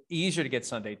Ticket, easier to get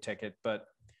Sunday Ticket. But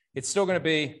It's still going to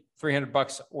be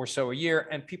 $300 or so a year.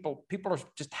 And people are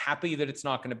just happy that it's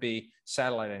not going to be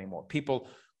satellite anymore. People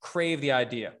crave the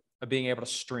idea of being able to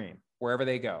stream wherever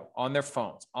they go, on their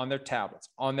phones, on their tablets,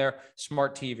 on their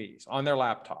smart TVs, on their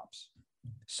laptops.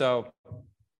 So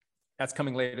that's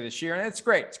coming later this year. And it's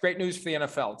great. It's great news for the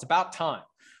NFL. It's about time.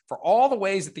 For all the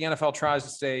ways that the NFL tries to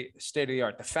stay state of the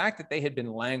art, the fact that they had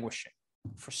been languishing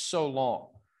for so long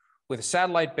with a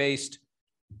satellite-based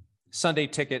Sunday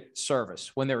ticket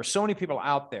service, when there are so many people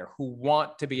out there who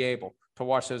want to be able to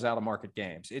watch those out-of-market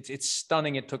games, it's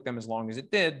stunning it took them as long as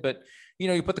it did. But,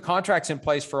 you put the contracts in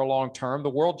place for a long term. The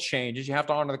world changes. You have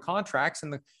to honor the contracts.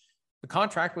 And the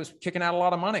contract was kicking out a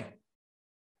lot of money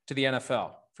to the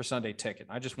NFL for Sunday ticket.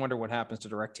 I just wonder what happens to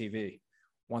DirecTV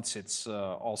once it's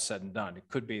all said and done. It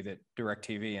could be that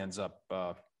DirecTV ends up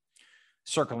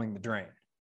circling the drain.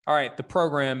 All right, the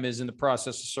program is in the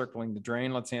process of circling the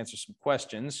drain. Let's answer some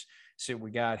questions. See what we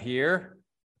got here.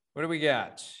 What do we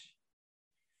got?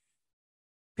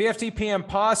 PFT PM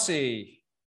Posse.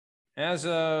 As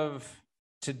of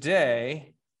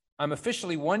today, I'm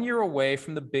officially 1 year away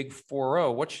from the big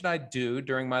 4-0. What should I do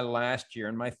during my last year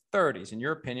in my 30s? In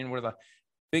your opinion, what are the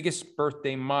biggest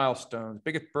birthday milestones,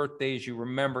 biggest birthdays you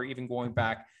remember, even going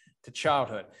back to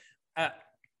childhood?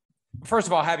 First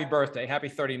of all, happy birthday. Happy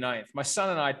 39th. My son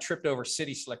and I tripped over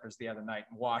City Slickers the other night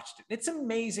and watched it. It's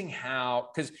amazing how,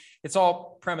 because it's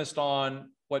all premised on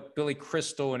what Billy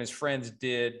Crystal and his friends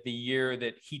did the year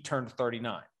that he turned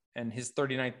 39. And his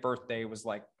 39th birthday was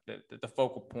like the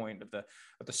focal point of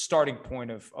the starting point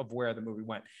of where the movie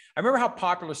went. I remember how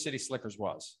popular City Slickers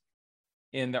was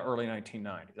in the early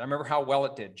 1990s. I remember how well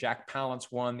it did. Jack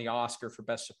Palance won the Oscar for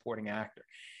Best Supporting Actor.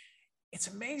 It's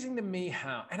amazing to me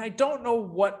how, and I don't know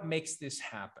what makes this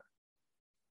happen.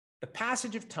 The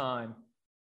passage of time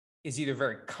is either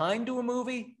very kind to a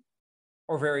movie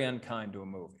or very unkind to a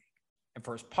movie. And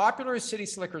for as popular as City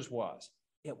Slickers was,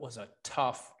 it was a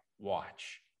tough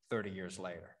watch 30 years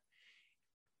later.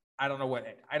 I don't know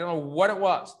what it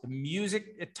was. The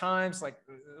music at times, like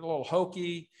a little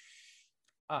hokey.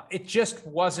 It just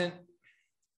wasn't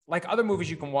like other movies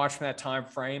you can watch from that time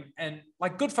frame. And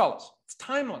like Goodfellas, it's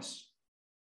timeless.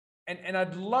 And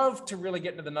I'd love to really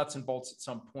get into the nuts and bolts at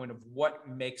some point of what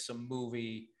makes a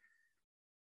movie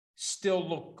still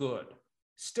look good,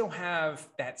 still have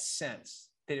that sense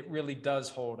that it really does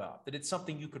hold up, that it's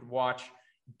something you could watch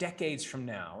decades from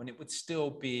now and it would still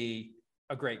be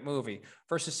a great movie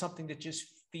versus something that just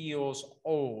feels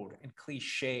old and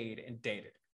cliched and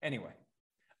dated. Anyway,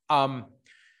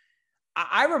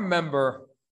 I remember,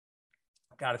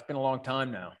 God, it's been a long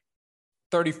time now,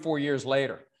 34 years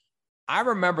later. I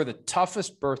remember the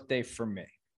toughest birthday for me.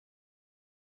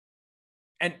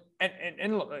 And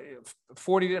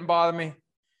 40 didn't bother me.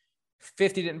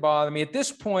 50 didn't bother me. At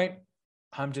this point,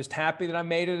 I'm just happy that I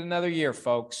made it another year,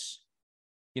 folks.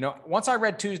 Once I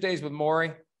read Tuesdays with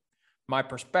Morrie, my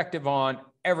perspective on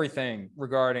everything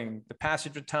regarding the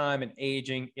passage of time and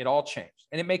aging, it all changed.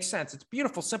 And it makes sense. It's a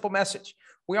beautiful, simple message.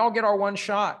 We all get our one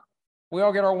shot. We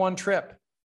all get our one trip.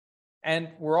 And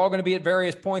we're all going to be at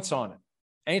various points on it.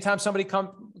 Anytime somebody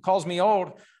calls me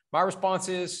old, my response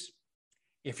is,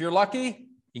 if you're lucky,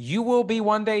 you will be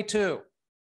one day too.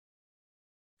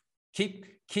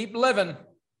 Keep living.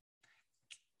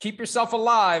 Keep yourself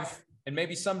alive. And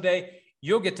maybe someday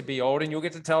you'll get to be old and you'll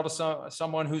get to tell to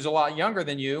someone who's a lot younger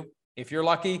than you, if you're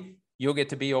lucky, you'll get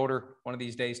to be older one of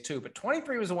these days too. But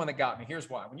 23 was the one that got me.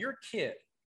 Here's why. When you're a kid,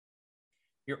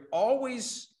 you're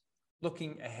always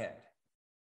looking ahead,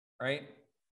 right?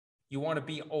 You want to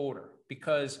be older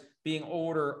because being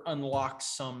older unlocks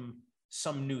some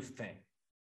new thing,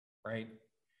 right?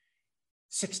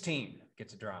 16, get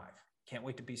to drive. Can't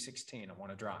wait to be 16. I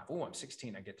want to drive. Oh, I'm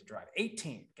 16. I get to drive.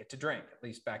 18, get to drink. At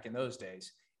least back in those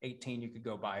days, 18, you could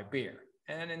go buy a beer.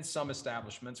 And in some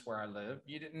establishments where I live,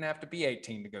 you didn't have to be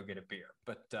 18 to go get a beer.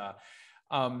 But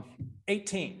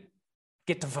 18,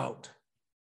 get to vote.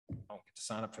 Don't get to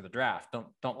sign up for the draft.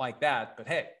 Don't like that. But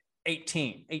hey,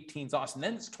 18's awesome.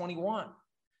 Then it's 21,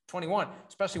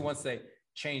 especially once they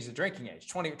change the drinking age.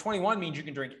 21 means you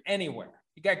can drink anywhere.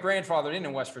 You got grandfathered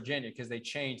in West Virginia because they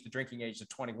changed the drinking age to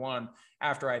 21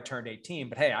 after I turned 18.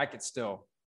 But hey,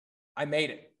 I made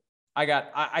it.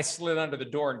 I slid under the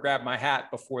door and grabbed my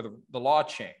hat before the law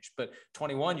changed. But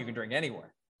 21, you can drink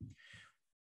anywhere.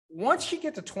 Once you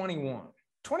get to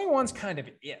 21's kind of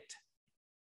it.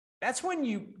 That's when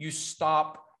you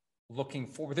stop looking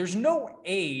forward. There's no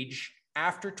age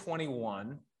after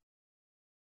 21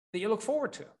 that you look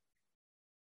forward to.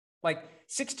 Like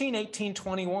 16, 18,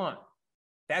 21.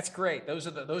 That's great. Those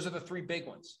are the three big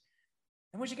ones.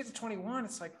 And once you get to 21,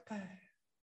 it's like,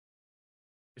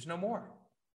 there's no more.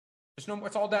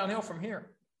 It's all downhill from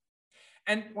here.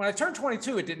 And when I turned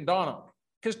 22, it didn't dawn on me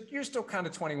because you're still kind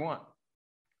of 21.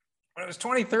 When I was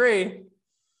 23,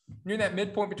 you're in that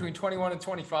midpoint between 21 and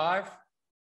 25,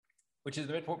 which is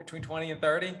the midpoint between 20 and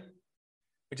 30,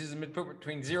 which is the midpoint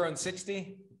between 0 and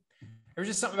 60. There was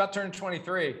just something about turning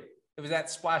 23. It was that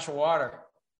splash of water.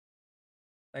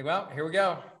 Like, well, here we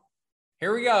go.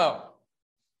 Here we go.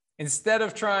 Instead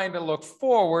of trying to look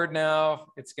forward, now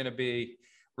it's going to be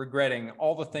regretting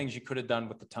all the things you could have done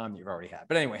with the time you've already had.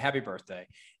 But anyway, happy birthday.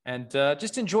 And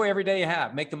just enjoy every day you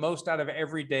have. Make the most out of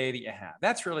every day that you have.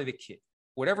 That's really the key.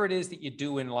 Whatever it is that you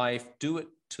do in life, do it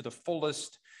to the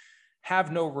fullest.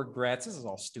 Have no regrets. This is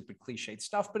all stupid, cliched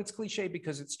stuff, but it's cliched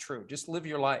because it's true. Just live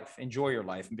your life, enjoy your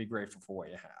life, and be grateful for what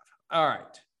you have. All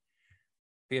right.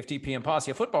 PFT PM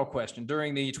Posse, a football question.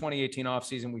 During the 2018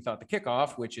 offseason, we thought the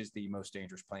kickoff, which is the most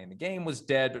dangerous play in the game, was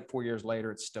dead, but 4 years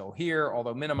later, it's still here,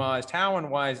 although minimized. How and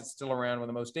why is it still around when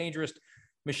the most dangerous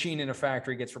machine in a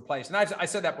factory gets replaced? And I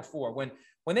said that before. When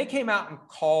they came out and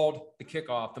called the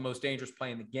kickoff the most dangerous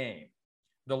play in the game,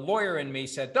 the lawyer in me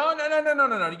said, no,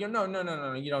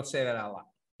 you don't say that out loud.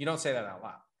 You don't say that out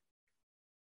loud.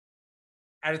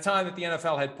 At a time that the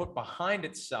NFL had put behind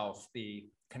itself the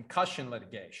concussion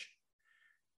litigation,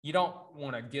 you don't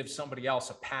want to give somebody else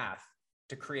a path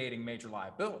to creating major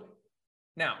liability.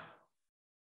 Now,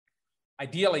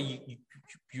 ideally,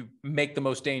 you make the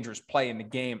most dangerous play in the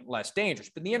game less dangerous,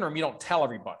 but in the interim, you don't tell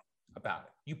everybody about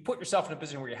it. You put yourself in a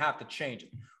position where you have to change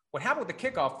it. What happened with the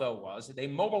kickoff, though, was that they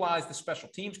mobilized the special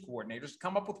teams coordinators to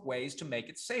come up with ways to make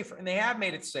it safer, and they have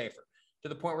made it safer to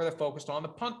the point where they're focused on the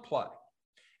punt play.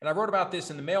 And I wrote about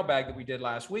this in the mailbag that we did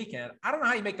last weekend. I don't know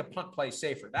how you make the punt play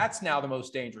safer. That's now the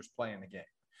most dangerous play in the game.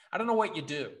 I don't know what you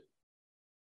do.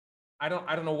 I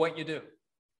don't know what you do.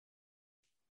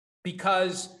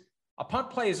 Because a punt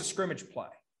play is a scrimmage play.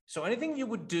 So anything you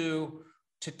would do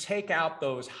to take out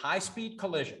those high-speed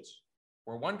collisions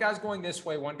where one guy's going this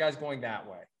way, one guy's going that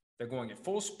way, they're going at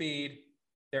full speed,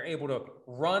 they're able to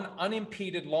run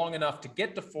unimpeded long enough to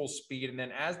get to full speed, and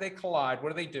then as they collide,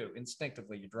 what do?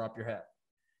 Instinctively, you drop your head.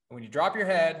 And when you drop your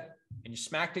head and you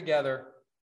smack together,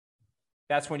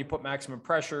 that's when you put maximum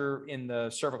pressure in the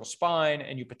cervical spine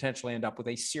and you potentially end up with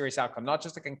a serious outcome, not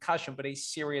just a concussion, but a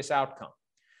serious outcome.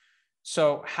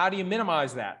 So how do you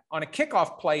minimize that? On a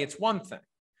kickoff play, it's one thing.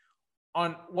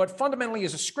 On what fundamentally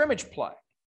is a scrimmage play,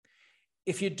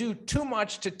 if you do too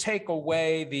much to take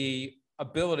away the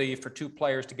ability for two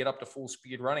players to get up to full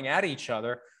speed running at each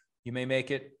other, you may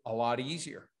make it a lot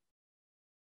easier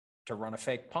to run a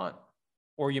fake punt,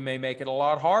 or you may make it a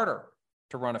lot harder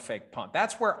to run a fake punt.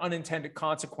 That's where unintended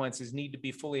consequences need to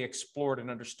be fully explored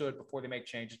and understood before they make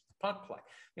changes to the punt play. I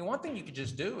mean, one thing you could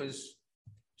just do is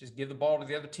just give the ball to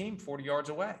the other team 40 yards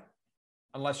away.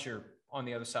 Unless you're on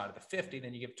the other side of the 50,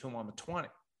 then you give it to them on the 20.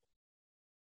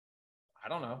 I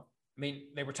don't know. I mean,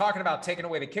 they were talking about taking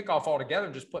away the kickoff altogether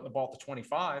and just putting the ball at the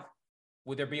 25.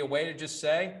 Would there be a way to just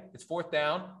say, it's fourth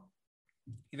down,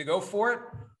 either go for it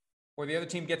or the other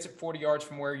team gets it 40 yards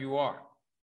from where you are?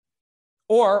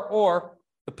 Or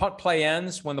the punt play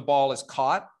ends when the ball is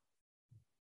caught,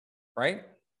 right?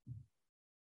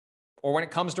 Or when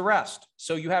it comes to rest.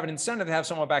 So you have an incentive to have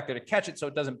someone back there to catch it so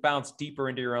it doesn't bounce deeper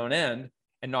into your own end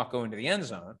and not go into the end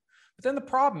zone. But then the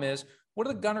problem is, what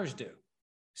do the gunners do?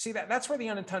 See, that's where the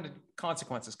unintended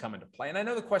consequences come into play. And I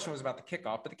know the question was about the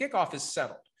kickoff, but the kickoff is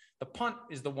settled. The punt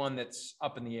is the one that's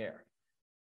up in the air.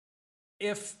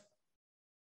 If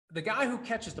the guy who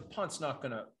catches the punt's not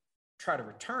going to try to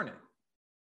return it,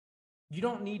 you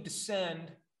don't need to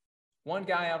send one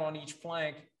guy out on each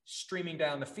flank streaming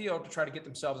down the field to try to get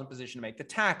themselves in position to make the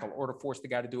tackle or to force the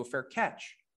guy to do a fair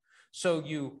catch. So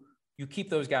you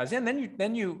keep those guys in,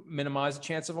 then you minimize the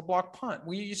chance of a block punt.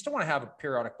 Well, you still want to have a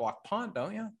periodic block punt,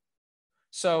 don't you?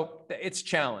 So it's a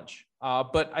challenge.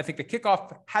 But I think the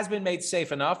kickoff has been made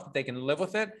safe enough that they can live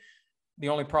with it. The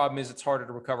only problem is it's harder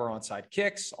to recover onside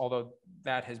kicks, although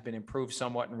that has been improved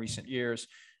somewhat in recent years.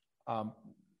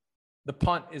 The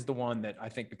punt is the one that I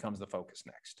think becomes the focus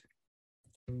next.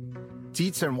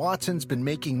 Dietz & Watson's been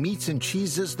making meats and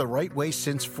cheeses the right way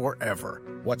since forever.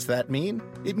 What's that mean?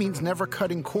 It means never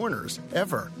cutting corners,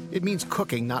 ever. It means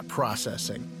cooking, not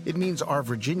processing. It means our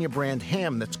Virginia brand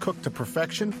ham that's cooked to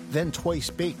perfection, then twice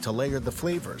baked to layer the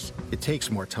flavors. It takes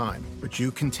more time, but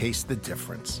you can taste the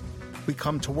difference. We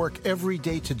come to work every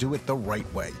day to do it the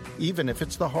right way, even if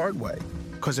it's the hard way.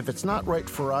 Because if it's not right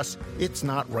for us, it's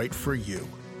not right for you.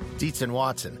 Dietz &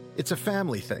 Watson, it's a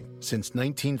family thing since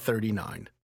 1939.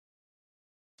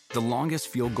 The longest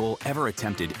field goal ever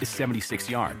attempted is 76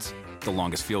 yards. The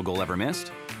longest field goal ever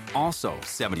missed? Also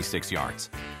 76 yards.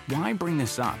 Why bring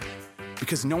this up?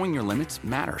 Because knowing your limits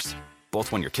matters,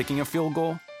 both when you're kicking a field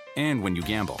goal and when you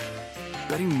gamble.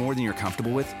 Betting more than you're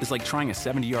comfortable with is like trying a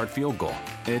 70-yard field goal.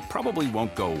 It probably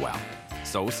won't go well.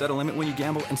 So set a limit when you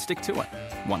gamble and stick to it.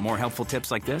 Want more helpful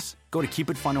tips like this? Go to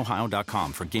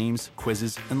keepitfunohio.com for games,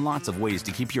 quizzes, and lots of ways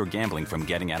to keep your gambling from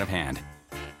getting out of hand.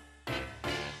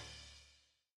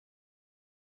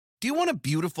 Do you want a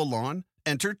beautiful lawn?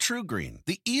 Enter TruGreen,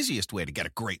 the easiest way to get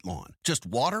a great lawn. Just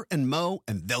water and mow,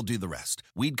 and they'll do the rest.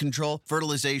 Weed control,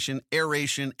 fertilization,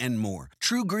 aeration, and more.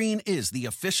 TruGreen is the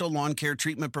official lawn care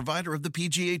treatment provider of the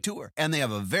PGA Tour, and they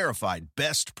have a verified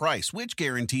best price, which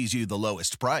guarantees you the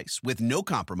lowest price with no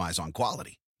compromise on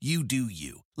quality. You do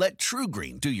you. Let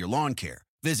TruGreen do your lawn care.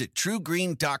 Visit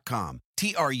TruGreen.com,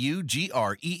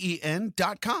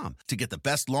 TruGreen.com, to get the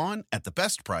best lawn at the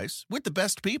best price with the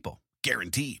best people.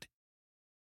 Guaranteed.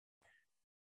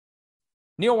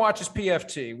 Neil watches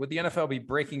PFT. Would the NFL be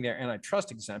breaking their antitrust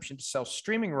exemption to sell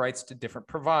streaming rights to different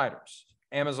providers?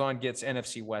 Amazon gets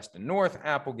NFC West and North.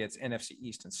 Apple gets NFC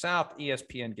East and South.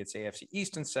 ESPN gets AFC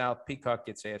East and South. Peacock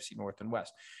gets AFC North and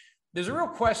West. There's a real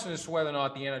question as to whether or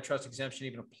not the antitrust exemption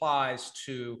even applies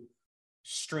to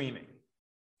streaming.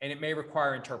 And it may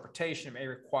require interpretation. It may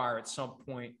require at some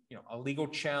point, a legal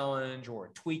challenge or a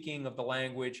tweaking of the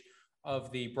language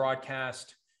of the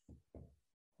broadcast.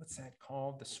 What's that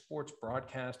called? The Sports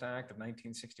Broadcast Act of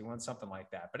 1961, something like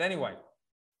that. But anyway,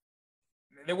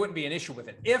 there wouldn't be an issue with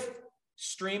it. If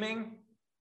streaming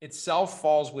itself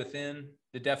falls within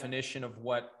the definition of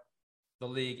what the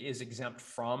league is exempt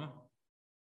from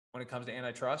when it comes to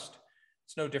antitrust,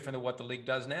 it's no different than what the league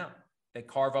does now. They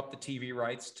carve up the TV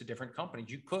rights to different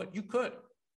companies. You could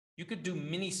do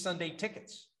mini Sunday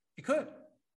tickets. You could.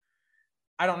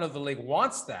 I don't know if the league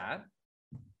wants that,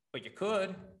 but you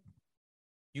could.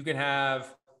 You could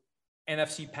have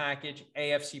NFC package,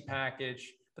 AFC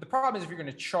package. But the problem is if you're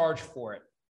going to charge for it,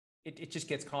 it just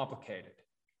gets complicated.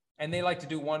 And they like to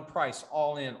do one price,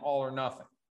 all in, all or nothing.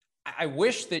 I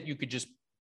wish that you could just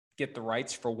get the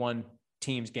rights for one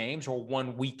team's games or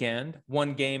one weekend,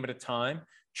 one game at a time.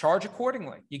 Charge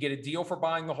accordingly. You get a deal for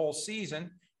buying the whole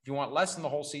season. If you want less than the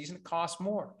whole season, it costs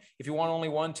more. If you want only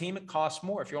one team, it costs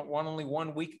more. If you want only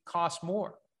 1 week, it costs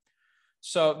more.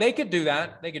 So they could do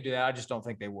that. I just don't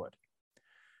think they would.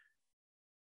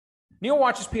 Neil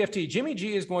watches PFT. Jimmy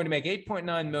G is going to make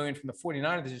 $8.9 million from the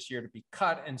 49ers this year to be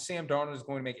cut, and Sam Darnold is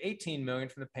going to make $18 million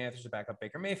from the Panthers to back up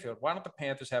Baker Mayfield. Why don't the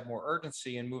Panthers have more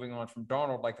urgency in moving on from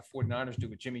Darnold like the 49ers do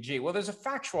with Jimmy G? Well, there's a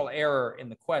factual error in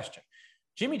the question.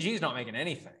 Jimmy G is not making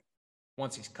anything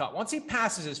once he's cut. Once he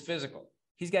passes his physical,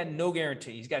 he's got no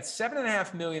guarantee. He's got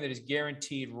 $7.5 million that is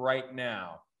guaranteed right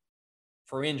now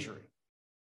for injury.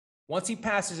 Once he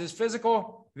passes his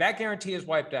physical, that guarantee is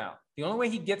wiped out. The only way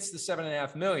he gets the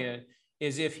 $7.5 million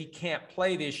is if he can't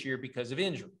play this year because of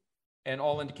injury. And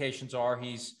all indications are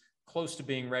he's close to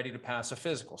being ready to pass a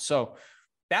physical. So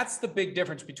that's the big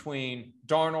difference between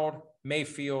Darnold,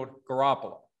 Mayfield,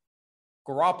 Garoppolo.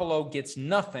 Garoppolo gets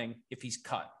nothing if he's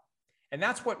cut. And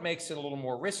that's what makes it a little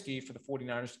more risky for the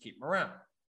 49ers to keep him around.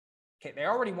 Okay, they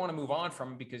already want to move on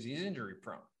from him because he's injury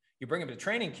prone. You bring him to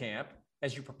training camp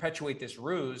as you perpetuate this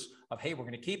ruse of, hey, we're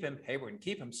going to keep him. Hey, we're going to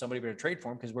keep him. Somebody better trade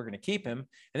for him because we're going to keep him.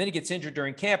 And then he gets injured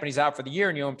during camp and he's out for the year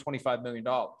and you owe him $25 million.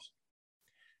 I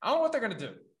don't know what they're going to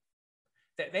do.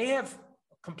 They have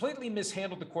completely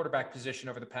mishandled the quarterback position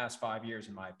over the past 5 years,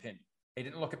 in my opinion. They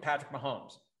didn't look at Patrick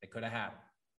Mahomes. They could have had him.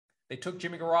 They took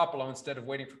Jimmy Garoppolo instead of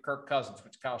waiting for Kirk Cousins,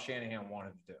 which Kyle Shanahan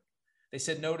wanted to do. They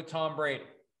said no to Tom Brady.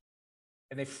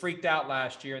 And they freaked out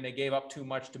last year and they gave up too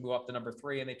much to move up to number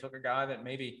 3. And they took a guy that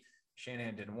maybe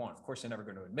Shanahan didn't want. Of course, they're never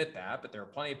going to admit that, but there are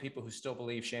plenty of people who still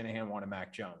believe Shanahan wanted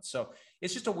Mac Jones. So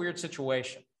it's just a weird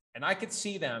situation. And I could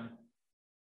see them,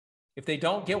 if they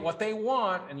don't get what they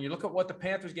want, and you look at what the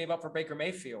Panthers gave up for Baker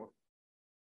Mayfield,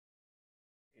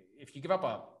 if you give up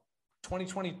a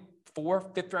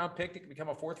 2024 fifth-round pick that can become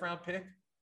a fourth-round pick,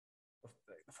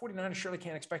 the 49ers surely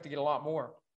can't expect to get a lot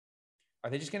more. Are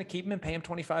they just going to keep him and pay him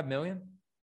 $25 million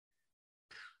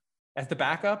as the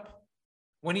backup?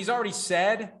 When he's already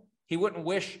said he wouldn't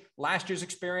wish last year's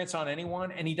experience on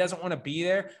anyone, and he doesn't want to be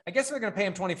there. I guess if they're going to pay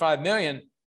him $25 million,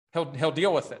 he'll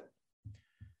deal with it.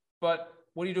 But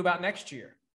what do you do about next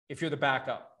year if you're the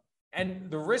backup? And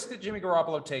the risk that Jimmy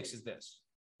Garoppolo takes is this.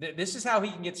 This is how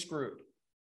he can get screwed.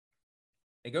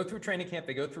 They go through training camp.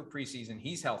 They go through preseason.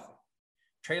 He's healthy.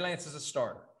 Trey Lance is a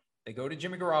starter. They go to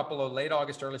Jimmy Garoppolo late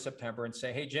August, early September and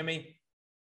say, hey, Jimmy,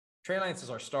 Trey Lance is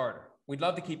our starter. We'd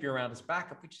love to keep you around as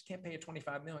backup. We just can't pay you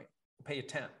 $25 million. We'll pay you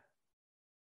 10.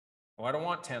 Oh, I don't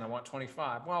want 10. I want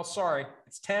 25. Well, sorry,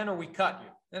 it's 10 or we cut you.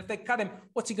 And if they cut him,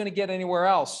 what's he going to get anywhere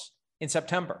else in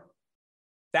September?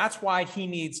 That's why he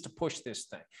needs to push this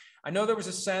thing. I know there was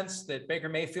a sense that Baker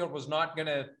Mayfield was not going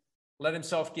to let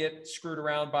himself get screwed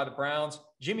around by the Browns.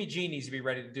 Jimmy G needs to be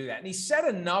ready to do that. And he said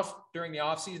enough during the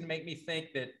offseason to make me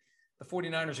think that the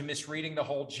 49ers are misreading the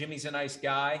whole Jimmy's a nice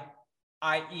guy,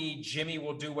 i.e. Jimmy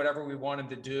will do whatever we want him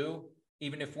to do.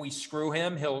 Even if we screw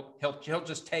him, he'll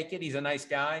just take it. He's a nice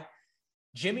guy.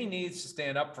 Jimmy needs to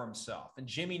stand up for himself, and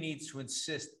Jimmy needs to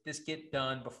insist this get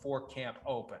done before camp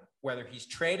open, whether he's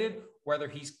traded, whether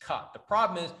he's cut. The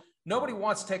problem is nobody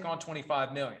wants to take on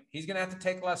 $25 million. He's going to have to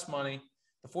take less money.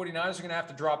 The 49ers are going to have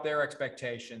to drop their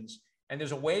expectations, and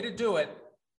there's a way to do it,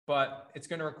 but it's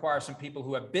going to require some people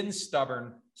who have been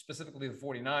stubborn, specifically the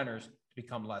 49ers, to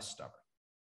become less stubborn.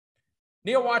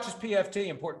 Neil watches PFT.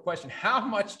 Important question. How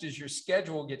much does your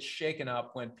schedule get shaken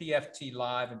up when PFT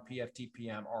Live and PFT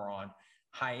PM are on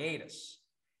hiatus?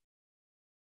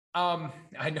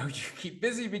 I know you keep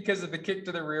busy because of the kick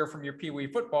to the rear from your Pee Wee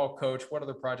football coach. What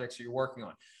other projects are you working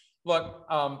on? Look,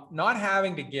 not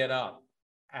having to get up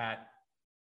at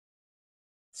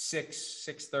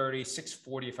 6:30,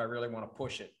 6:40, if I really want to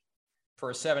push it, for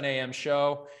a 7 a.m.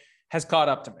 show has caught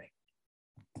up to me.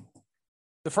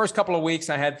 The first couple of weeks,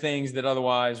 I had things that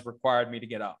otherwise required me to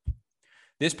get up.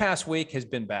 This past week has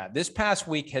been bad. This past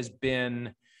week has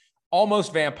been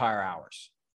almost vampire hours.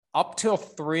 Up till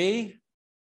 3,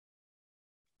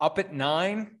 up at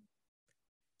 9,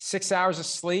 6 hours of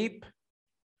sleep,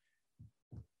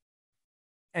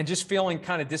 and just feeling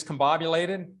kind of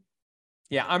discombobulated.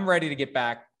 Yeah, I'm ready to get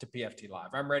back to PFT Live.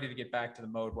 I'm ready to get back to the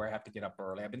mode where I have to get up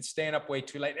early. I've been staying up way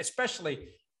too late, especially,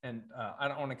 and I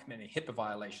don't want to commit any HIPAA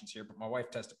violations here, but my wife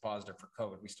tested positive for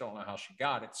COVID. We still don't know how she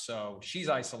got it. So she's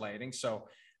isolating. So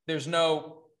there's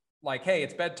no like, hey,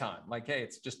 it's bedtime. Like, hey,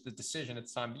 it's just the decision.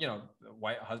 It's time,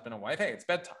 husband and wife, hey, it's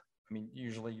bedtime. I mean,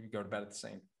 usually you go to bed at the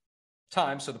same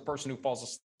time. So the person who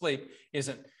falls asleep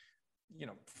isn't,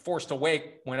 forced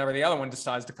awake whenever the other one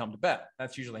decides to come to bed.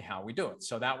 That's usually how we do it.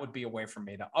 So that would be a way for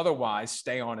me to otherwise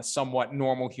stay on a somewhat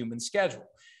normal human schedule.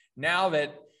 Now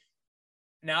that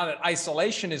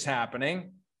isolation is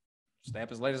happening, stay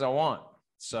up as late as I want.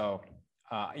 So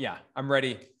I'm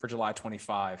ready for July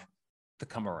 25 to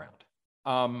come around.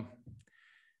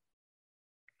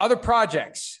 Other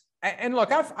projects. And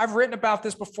look, I've written about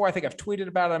this before. I think I've tweeted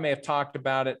about it. I may have talked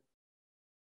about it.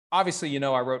 Obviously,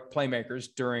 I wrote Playmakers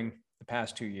during the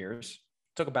past 2 years.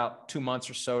 It took about 2 months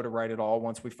or so to write it all.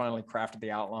 Once we finally crafted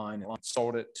the outline and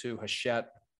sold it to Hachette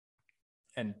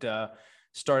and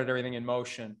started everything in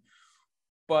motion.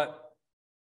 But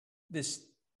this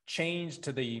change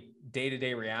to the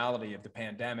day-to-day reality of the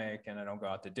pandemic, and I don't go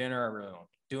out to dinner, I really don't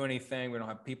do anything. We don't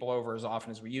have people over as often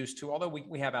as we used to, although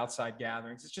we have outside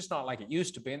gatherings. It's just not like it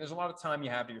used to be. And there's a lot of time you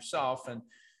have to yourself. And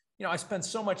I spend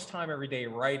so much time every day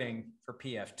writing for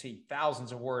PFT,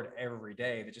 thousands of words every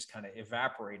day that just kind of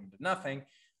evaporate into nothing.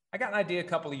 I got an idea a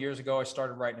couple of years ago. I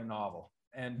started writing a novel.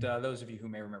 And those of you who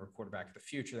may remember Quarterback of the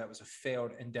Future, that was a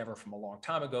failed endeavor from a long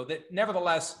time ago that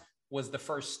nevertheless was the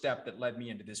first step that led me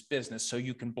into this business. So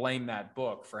you can blame that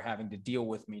book for having to deal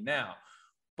with me now.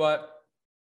 But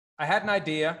I had an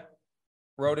idea,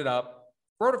 wrote it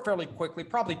fairly quickly,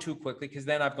 probably too quickly, because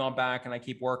then I've gone back and I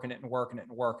keep working it and working it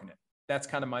and working it. That's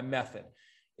kind of my method.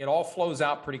 It all flows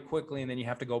out pretty quickly, and then you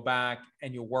have to go back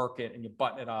and you work it and you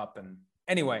button it up. And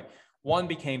anyway, 1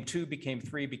 became 2, became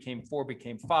 3, became 4,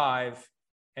 became 5.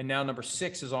 And now number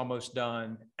 6 is almost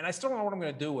done. And I still don't know what I'm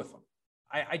going to do with them.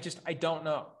 I don't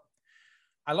know.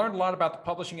 I learned a lot about the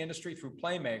publishing industry through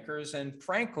Playmakers. And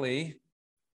frankly,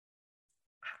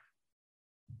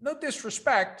 no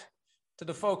disrespect to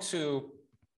the folks who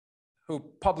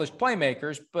published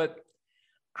Playmakers, but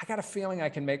I got a feeling I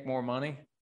can make more money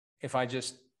if I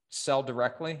just sell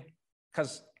directly,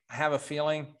 because I have a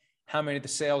feeling how many of the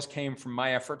sales came from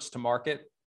my efforts to market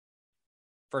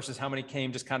versus how many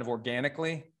came just kind of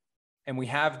organically. And we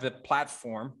have the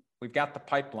platform, we've got the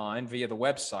pipeline via the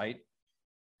website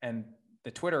and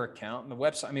the Twitter account and the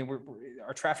website. I mean,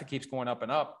 our traffic keeps going up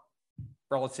and up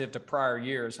relative to prior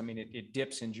years. I mean, it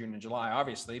dips in June and July,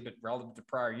 obviously, but relative to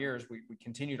prior years, we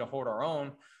continue to hold our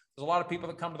own. There's a lot of people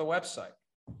that come to the website.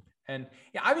 And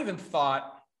I've even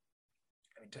thought,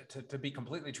 to be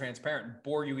completely transparent and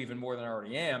bore you even more than I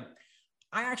already am,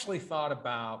 I actually thought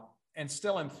about, and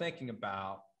still am thinking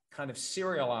about, kind of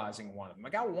serializing one of them. I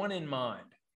got one in mind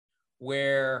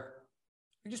where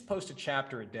we just post a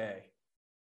chapter a day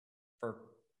for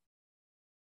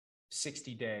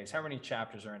 60 days. How many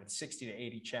chapters are in it? 60 to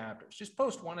 80 chapters. Just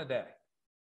post one a day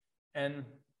and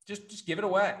just give it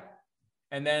away.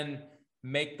 And then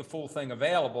make the full thing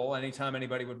available anytime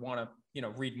anybody would want to,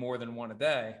 read more than one a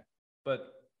day. But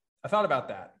I thought about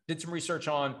that. Did some research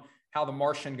on how The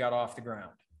Martian got off the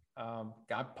ground.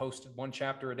 Guy posted 1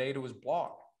 chapter a day to his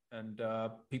blog. and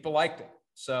people liked it.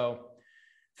 So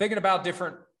thinking about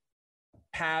different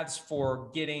paths for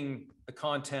getting the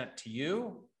content to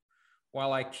you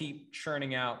while I keep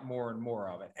churning out more and more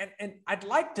of it. And I'd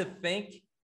like to think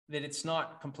that it's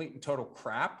not complete and total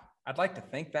crap. I'd like to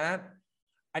think that.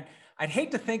 I'd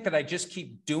hate to think that I just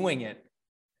keep doing it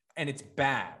and it's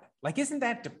bad. Like, isn't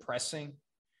that depressing?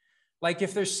 Like,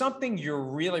 if there's something you're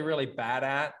really, really bad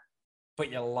at,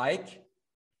 but you like,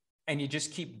 and you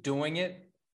just keep doing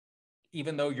it,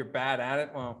 even though you're bad at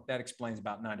it, well, that explains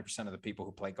about 90% of the people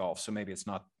who play golf. So maybe it's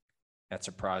not that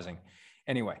surprising.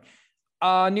 Anyway,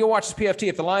 Neil watches PFT.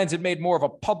 If the Lions had made more of a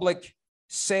public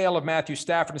sale of Matthew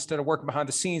Stafford instead of working behind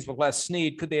the scenes with Les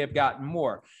Snead, could they have gotten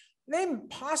more? They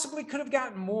possibly could have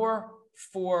gotten more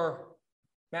for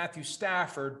Matthew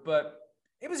Stafford, but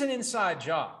it was an inside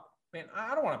job. I mean,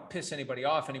 I don't want to piss anybody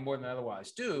off any more than I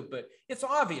otherwise do, but it's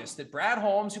obvious that Brad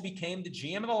Holmes, who became the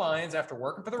GM of the Lions after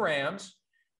working for the Rams,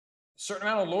 a certain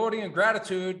amount of loyalty and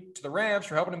gratitude to the Rams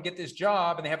for helping him get this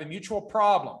job, and they have a mutual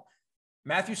problem.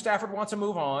 Matthew Stafford wants to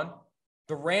move on.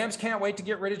 The Rams can't wait to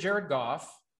get rid of Jared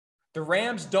Goff. The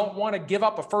Rams don't want to give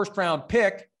up a first-round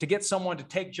pick to get someone to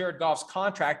take Jared Goff's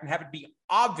contract and have it be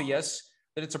obvious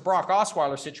that it's a Brock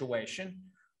Osweiler situation.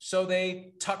 So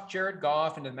they tuck Jared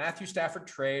Goff into the Matthew Stafford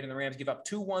trade, and the Rams give up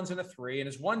 2 1s and a 3. And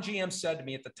as one GM said to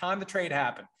me at the time the trade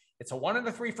happened, it's a 1 and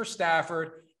a 3 for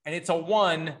Stafford, and it's a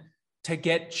 1 to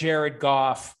get Jared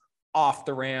Goff off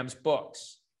the Rams'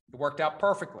 books. It worked out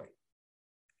perfectly.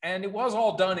 And it was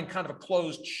all done in kind of a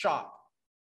closed shop.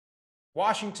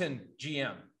 Washington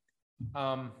GM.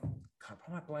 God, what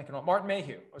am I blanking on? Martin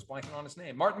Mayhew. I was blanking on his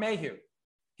name. Martin Mayhew.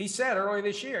 He said earlier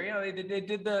this year, they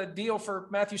did the deal for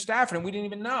Matthew Stafford, and we didn't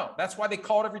even know. That's why they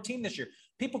called every team this year.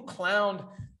 People clowned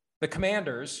the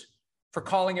Commanders for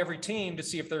calling every team to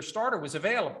see if their starter was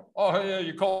available. Oh, yeah,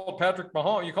 you called Patrick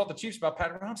Mahomes. You called the Chiefs about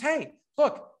Patrick Mahomes. Hey,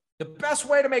 look, the best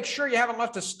way to make sure you haven't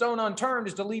left a stone unturned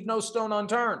is to leave no stone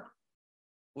unturned.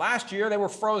 Last year, they were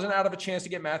frozen out of a chance to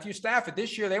get Matthew Stafford.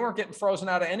 This year, they weren't getting frozen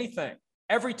out of anything.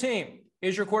 Every team,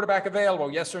 is your quarterback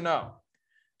available? Yes or no?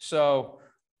 So,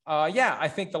 yeah, I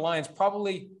think the Lions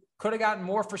probably could have gotten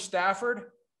more for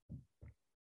Stafford,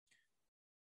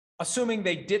 assuming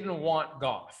they didn't want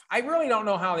Goff. I really don't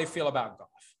know how they feel about Goff.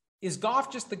 Is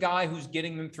Goff just the guy who's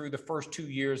getting them through the first 2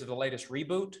 years of the latest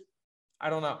reboot? I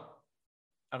don't know.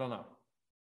 I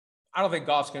don't think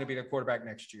Goff's going to be the quarterback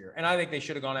next year. And I think they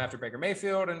should have gone after Baker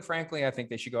Mayfield. And frankly, I think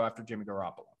they should go after Jimmy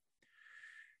Garoppolo.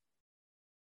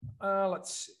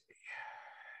 Let's see.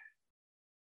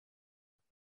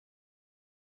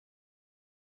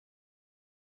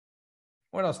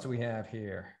 What else do we have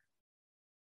here?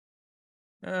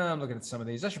 I'm looking at some of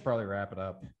these. I should probably wrap it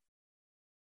up.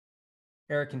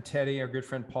 Eric and Teddy, our good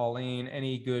friend Pauline,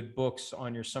 any good books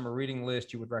on your summer reading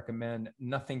list you would recommend?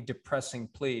 Nothing depressing,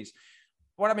 please.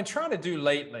 What I've been trying to do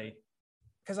lately,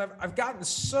 because I've gotten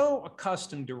so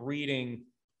accustomed to reading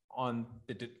on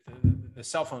the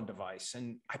cell phone device,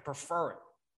 and I prefer it.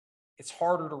 It's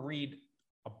harder to read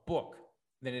a book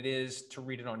than it is to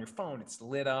read it on your phone. It's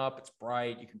lit up, it's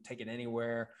bright, you can take it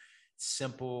anywhere. It's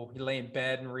simple. You lay in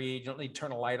bed and read. You don't need to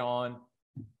turn a light on.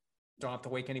 Don't have to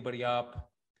wake anybody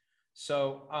up.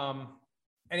 So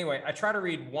anyway, I try to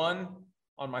read one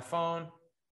on my phone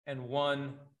and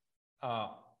one a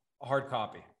hard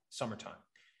copy, summertime.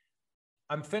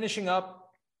 I'm finishing up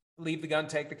Leave the Gun,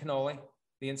 Take the Cannoli,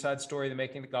 the inside story, The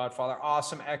Making of The Godfather.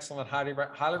 Awesome, excellent, highly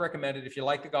recommended. If you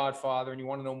like The Godfather and you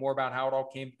want to know more about how it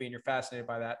all came to be and you're fascinated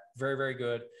by that, very, very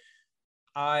good.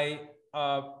 I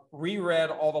reread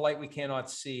All the Light We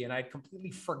Cannot See, and I'd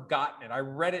completely forgotten it. I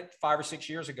read it 5 or 6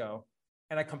 years ago,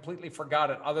 and I completely forgot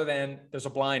it, other than there's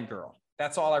a blind girl.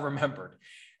 That's all I remembered.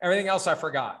 Everything else I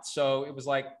forgot. So it was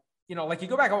like, like you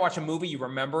go back and watch a movie, you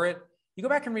remember it. You go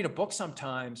back and read a book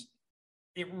sometimes,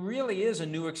 it really is a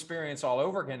new experience all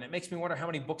over again. It makes me wonder how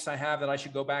many books I have that I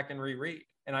should go back and reread.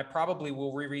 And I probably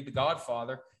will reread The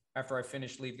Godfather after I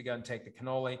finish Leave the Gun, Take the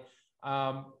Cannoli.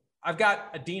 I've got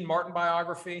a Dean Martin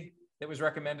biography that was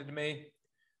recommended to me.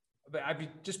 But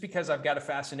just because I've got a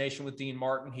fascination with Dean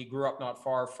Martin. He grew up not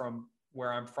far from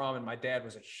where I'm from, and my dad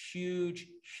was a huge,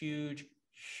 huge,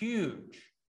 huge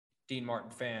Dean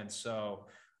Martin fan. So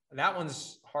that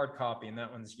one's hard copy, and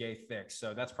that one's yay thick.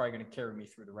 So that's probably going to carry me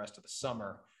through the rest of the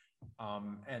summer.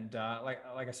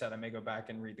 Like I said, I may go back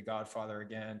and read The Godfather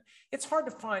again. It's hard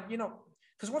to find,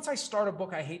 because once I start a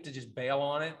book, I hate to just bail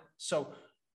on it. So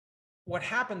what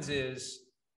happens is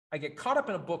I get caught up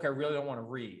in a book I really don't want to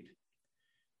read,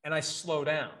 and I slow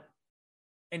down.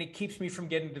 And it keeps me from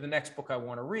getting to the next book I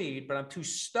want to read, but I'm too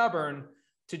stubborn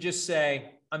to just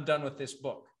say, I'm done with this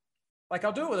book. Like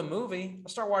I'll do it with a movie. I'll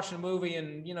start watching a movie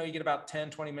and, you get about 10,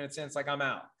 20 minutes in, it's like I'm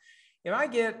out. if I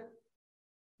get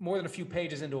more than a few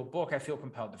pages into a book, I feel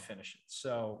compelled to finish it.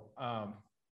 So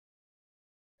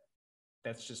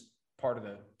that's just part of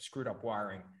the screwed up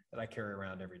wiring that I carry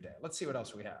around every day. Let's see what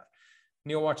else we have.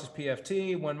 Neil watches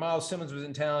PFT. When Miles Simmons was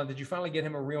in town, did you finally get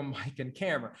him a real mic and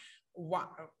camera?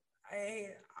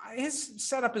 His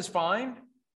setup is fine.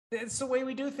 It's the way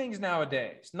we do things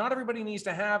nowadays. Not everybody needs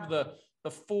to have the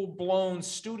full-blown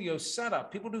studio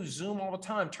setup. People do Zoom all the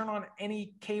time. Turn on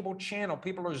any cable channel.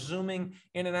 People are Zooming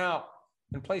in and out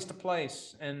and place to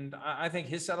place. And I think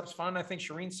his setup's fine. I think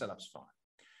Shireen's setup's fine.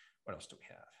 What else do we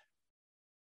have?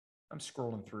 I'm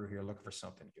scrolling through here looking for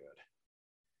something good.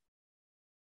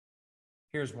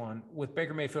 Here's one. With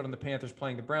Baker Mayfield and the Panthers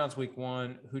playing the Browns week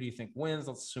 1, who do you think wins?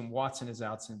 Let's assume Watson is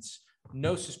out since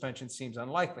no suspension seems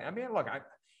unlikely. I mean, look, I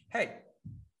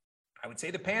would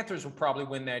say the Panthers will probably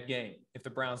win that game if the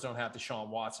Browns don't have Deshaun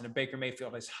Watson, and Baker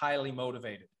Mayfield is highly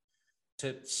motivated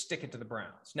to stick it to the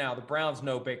Browns. Now, the Browns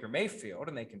know Baker Mayfield,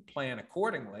 and they can plan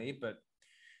accordingly, but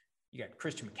you got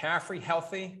Christian McCaffrey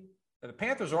healthy. The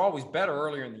Panthers are always better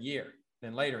earlier in the year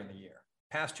than later in the year.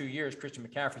 Past 2 years, Christian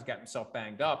McCaffrey's got himself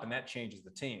banged up, and that changes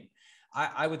the team.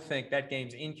 I would think that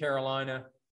game's in Carolina.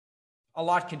 A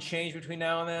lot can change between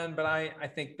now and then, but I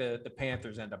think the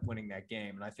Panthers end up winning that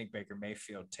game, and I think Baker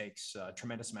Mayfield takes a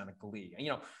tremendous amount of glee. You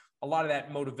know, a lot of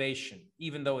that motivation,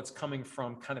 even though it's coming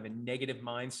from kind of a negative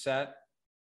mindset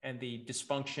and the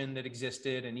dysfunction that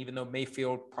existed, and even though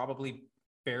Mayfield probably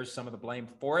bears some of the blame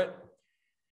for it,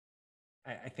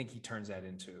 I think he turns that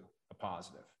into a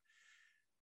positive.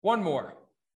 One more.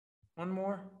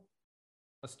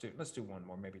 Let's do one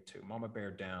more, maybe two. Mama Bear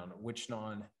down.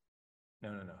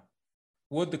 No.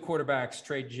 Would the quarterbacks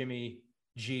trade Jimmy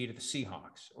G to the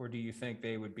Seahawks, or do you think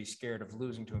they would be scared of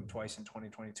losing to him twice in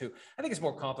 2022? I think it's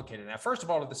more complicated than that. First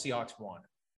of all, did the Seahawks want?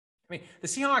 I mean, the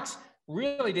Seahawks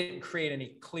really didn't create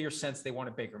any clear sense they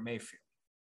wanted Baker Mayfield,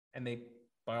 and they,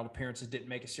 by all appearances, didn't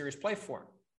make a serious play for him.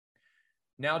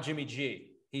 Now Jimmy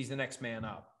G, he's the next man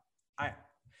up.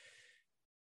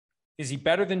 Is he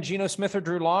better than Geno Smith or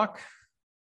Drew Lock?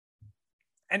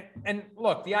 And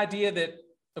look, the idea that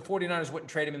the 49ers wouldn't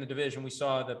trade him in the division. We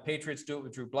saw the Patriots do it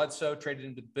with Drew Bledsoe, traded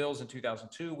him to the Bills in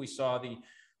 2002. We saw the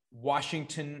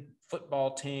Washington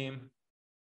football team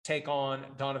take on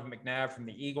Donovan McNabb from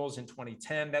the Eagles in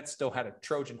 2010. That still had a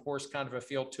Trojan horse kind of a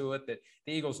feel to it, that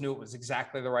the Eagles knew it was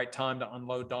exactly the right time to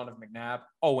unload Donovan McNabb.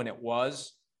 Oh, and it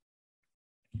was.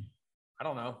 I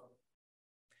don't know.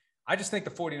 I just think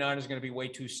the 49ers are going to be way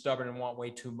too stubborn and want way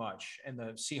too much, and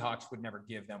the Seahawks would never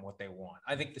give them what they want.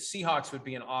 I think the Seahawks would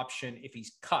be an option if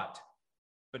he's cut,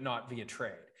 but not via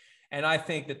trade. And I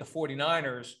think that the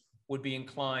 49ers would be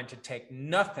inclined to take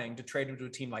nothing to trade him to a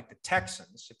team like the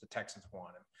Texans, if the Texans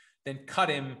want him, then cut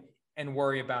him and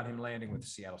worry about him landing with the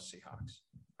Seattle Seahawks.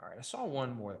 All right, I saw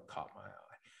one more that caught my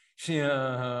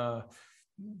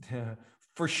eye.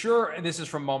 For sure, and this is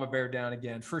from Mama Bear Down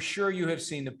again, for sure you have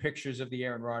seen the pictures of the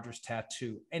Aaron Rodgers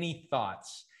tattoo. Any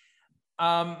thoughts?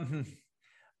 I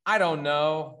don't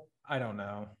know.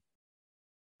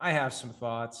 I have some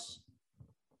thoughts.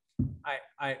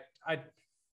 I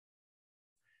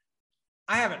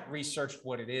haven't researched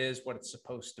what it is, what it's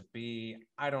supposed to be.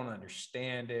 I don't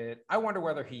understand it. I wonder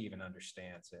whether he even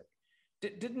understands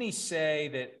it. Didn't he say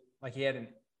that, like, he had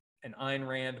an Ayn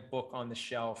Rand book on the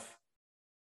shelf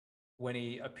when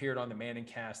he appeared on the Manning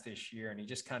Cast this year, and he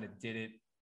just kind of did it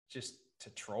just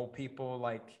to troll people?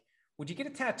 Like, would you get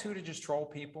a tattoo to just troll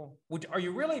people? Are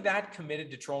you really that committed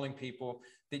to trolling people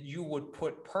that you would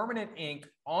put permanent ink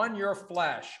on your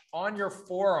flesh, on your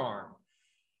forearm,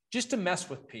 just to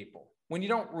mess with people when you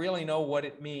don't really know what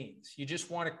it means? You just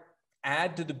want to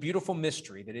add to the beautiful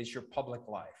mystery that is your public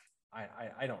life.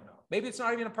 I don't know. Maybe it's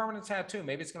not even a permanent tattoo.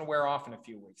 Maybe it's going to wear off in a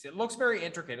few weeks. It looks very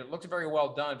intricate. It looks very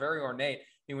well done, very ornate. I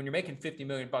mean, when you're making $50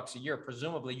 million a year,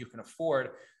 presumably you can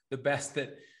afford the best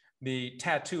that the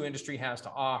tattoo industry has to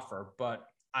offer. But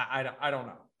I don't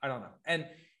know. And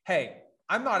hey,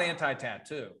 I'm not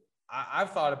anti-tattoo.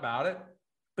 I've thought about it,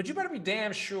 but you better be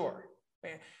damn sure.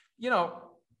 You know,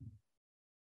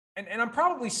 and I'm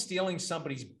probably stealing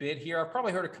somebody's bit here. I've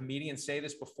probably heard a comedian say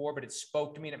this before, but it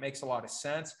spoke to me and it makes a lot of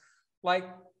sense. Like,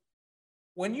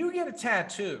 when you get a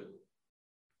tattoo,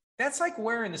 that's like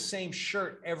wearing the same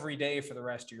shirt every day for the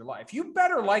rest of your life. You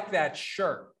better like that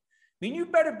shirt. I mean, you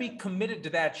better be committed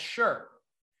to that shirt,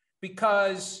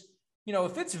 because, you know,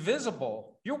 if it's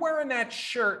visible, you're wearing that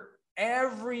shirt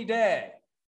every day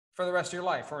for the rest of your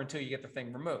life, or until you get the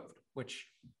thing removed, which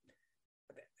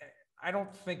I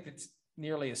don't think it's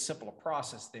nearly as simple a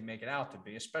process they make it out to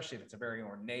be, especially if it's a very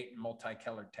ornate and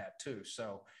multicolored tattoo.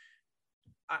 So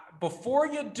before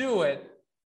you do it,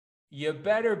 you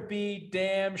better be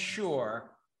damn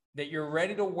sure that you're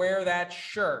ready to wear that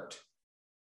shirt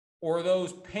or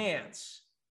those pants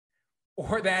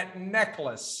or that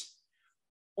necklace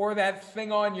or that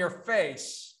thing on your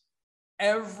face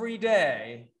every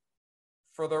day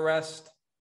for the rest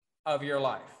of your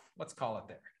life. Let's call it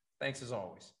there. Thanks as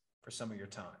always for some of your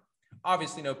time.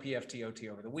 Obviously no PFTOT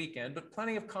over the weekend, but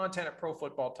plenty of content at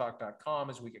profootballtalk.com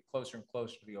as we get closer and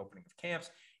closer to the opening of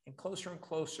camps and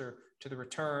closer to the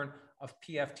return of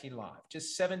PFT Live.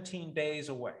 Just 17 days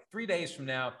away. 3 days from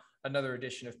now, another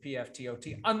edition of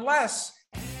PFTOT, unless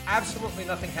absolutely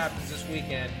nothing happens this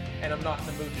weekend and I'm not in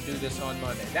the mood to do this on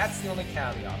Monday. That's the only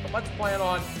caveat, but let's plan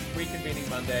on reconvening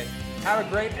Monday. Have a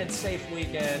great and safe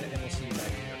weekend, and we'll see you back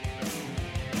here.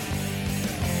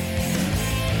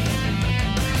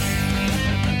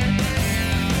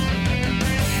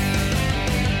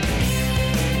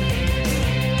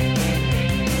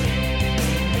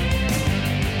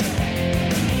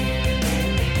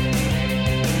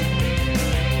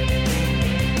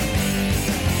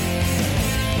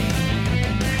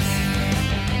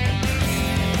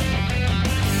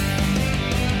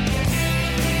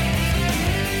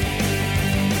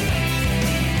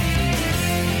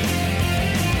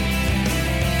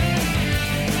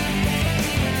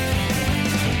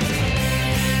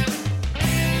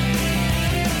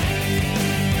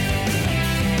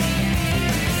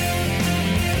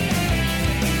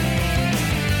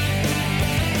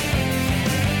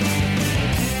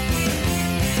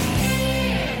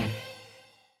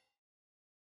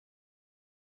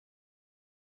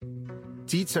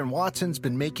 Dietz & Watson's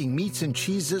been making meats and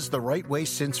cheeses the right way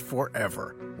since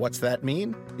forever. What's that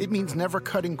mean? It means never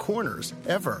cutting corners,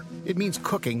 ever. It means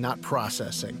cooking, not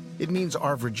processing. It means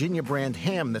our Virginia brand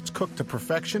ham that's cooked to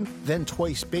perfection, then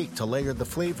twice baked to layer the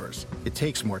flavors. It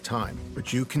takes more time,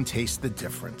 but you can taste the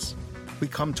difference. We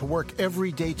come to work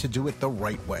every day to do it the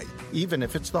right way, even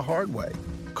if it's the hard way.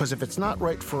 Because if it's not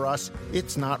right for us,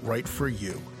 it's not right for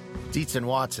you. Dietz &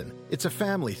 Watson, it's a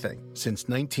family thing since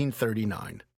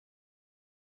 1939.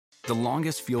 The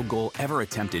longest field goal ever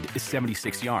attempted is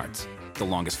 76 yards. The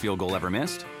longest field goal ever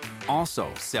missed? Also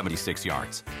 76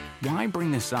 yards. Why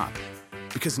bring this up?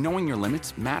 Because knowing your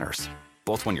limits matters,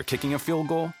 both when you're kicking a field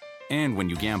goal and when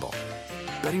you gamble.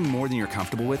 Betting more than you're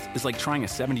comfortable with is like trying a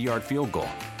 70-yard field goal.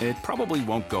 It probably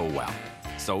won't go well.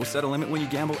 So set a limit when you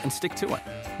gamble and stick to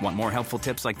it. Want more helpful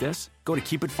tips like this? Go to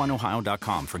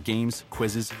keepitfunohio.com for games,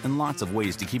 quizzes, and lots of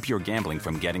ways to keep your gambling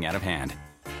from getting out of hand.